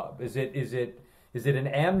BioHub? Is it an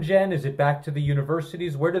Amgen? Is it back to the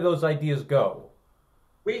universities? Where do those ideas go?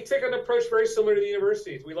 We take an approach very similar to the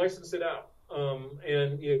universities. We license it out,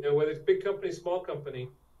 whether it's big company, small company,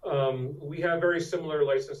 we have very similar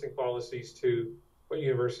licensing policies to what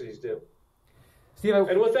universities do. Steve,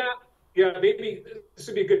 and with that, maybe this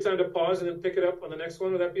would be a good time to pause and then pick it up on the next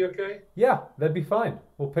one. Would that be okay? Yeah, that'd be fine.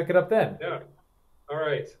 We'll pick it up then. Yeah. All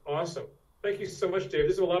right. Awesome. Thank you so much, Dave.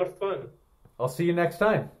 This is a lot of fun. I'll see you next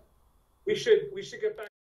time. We should get back.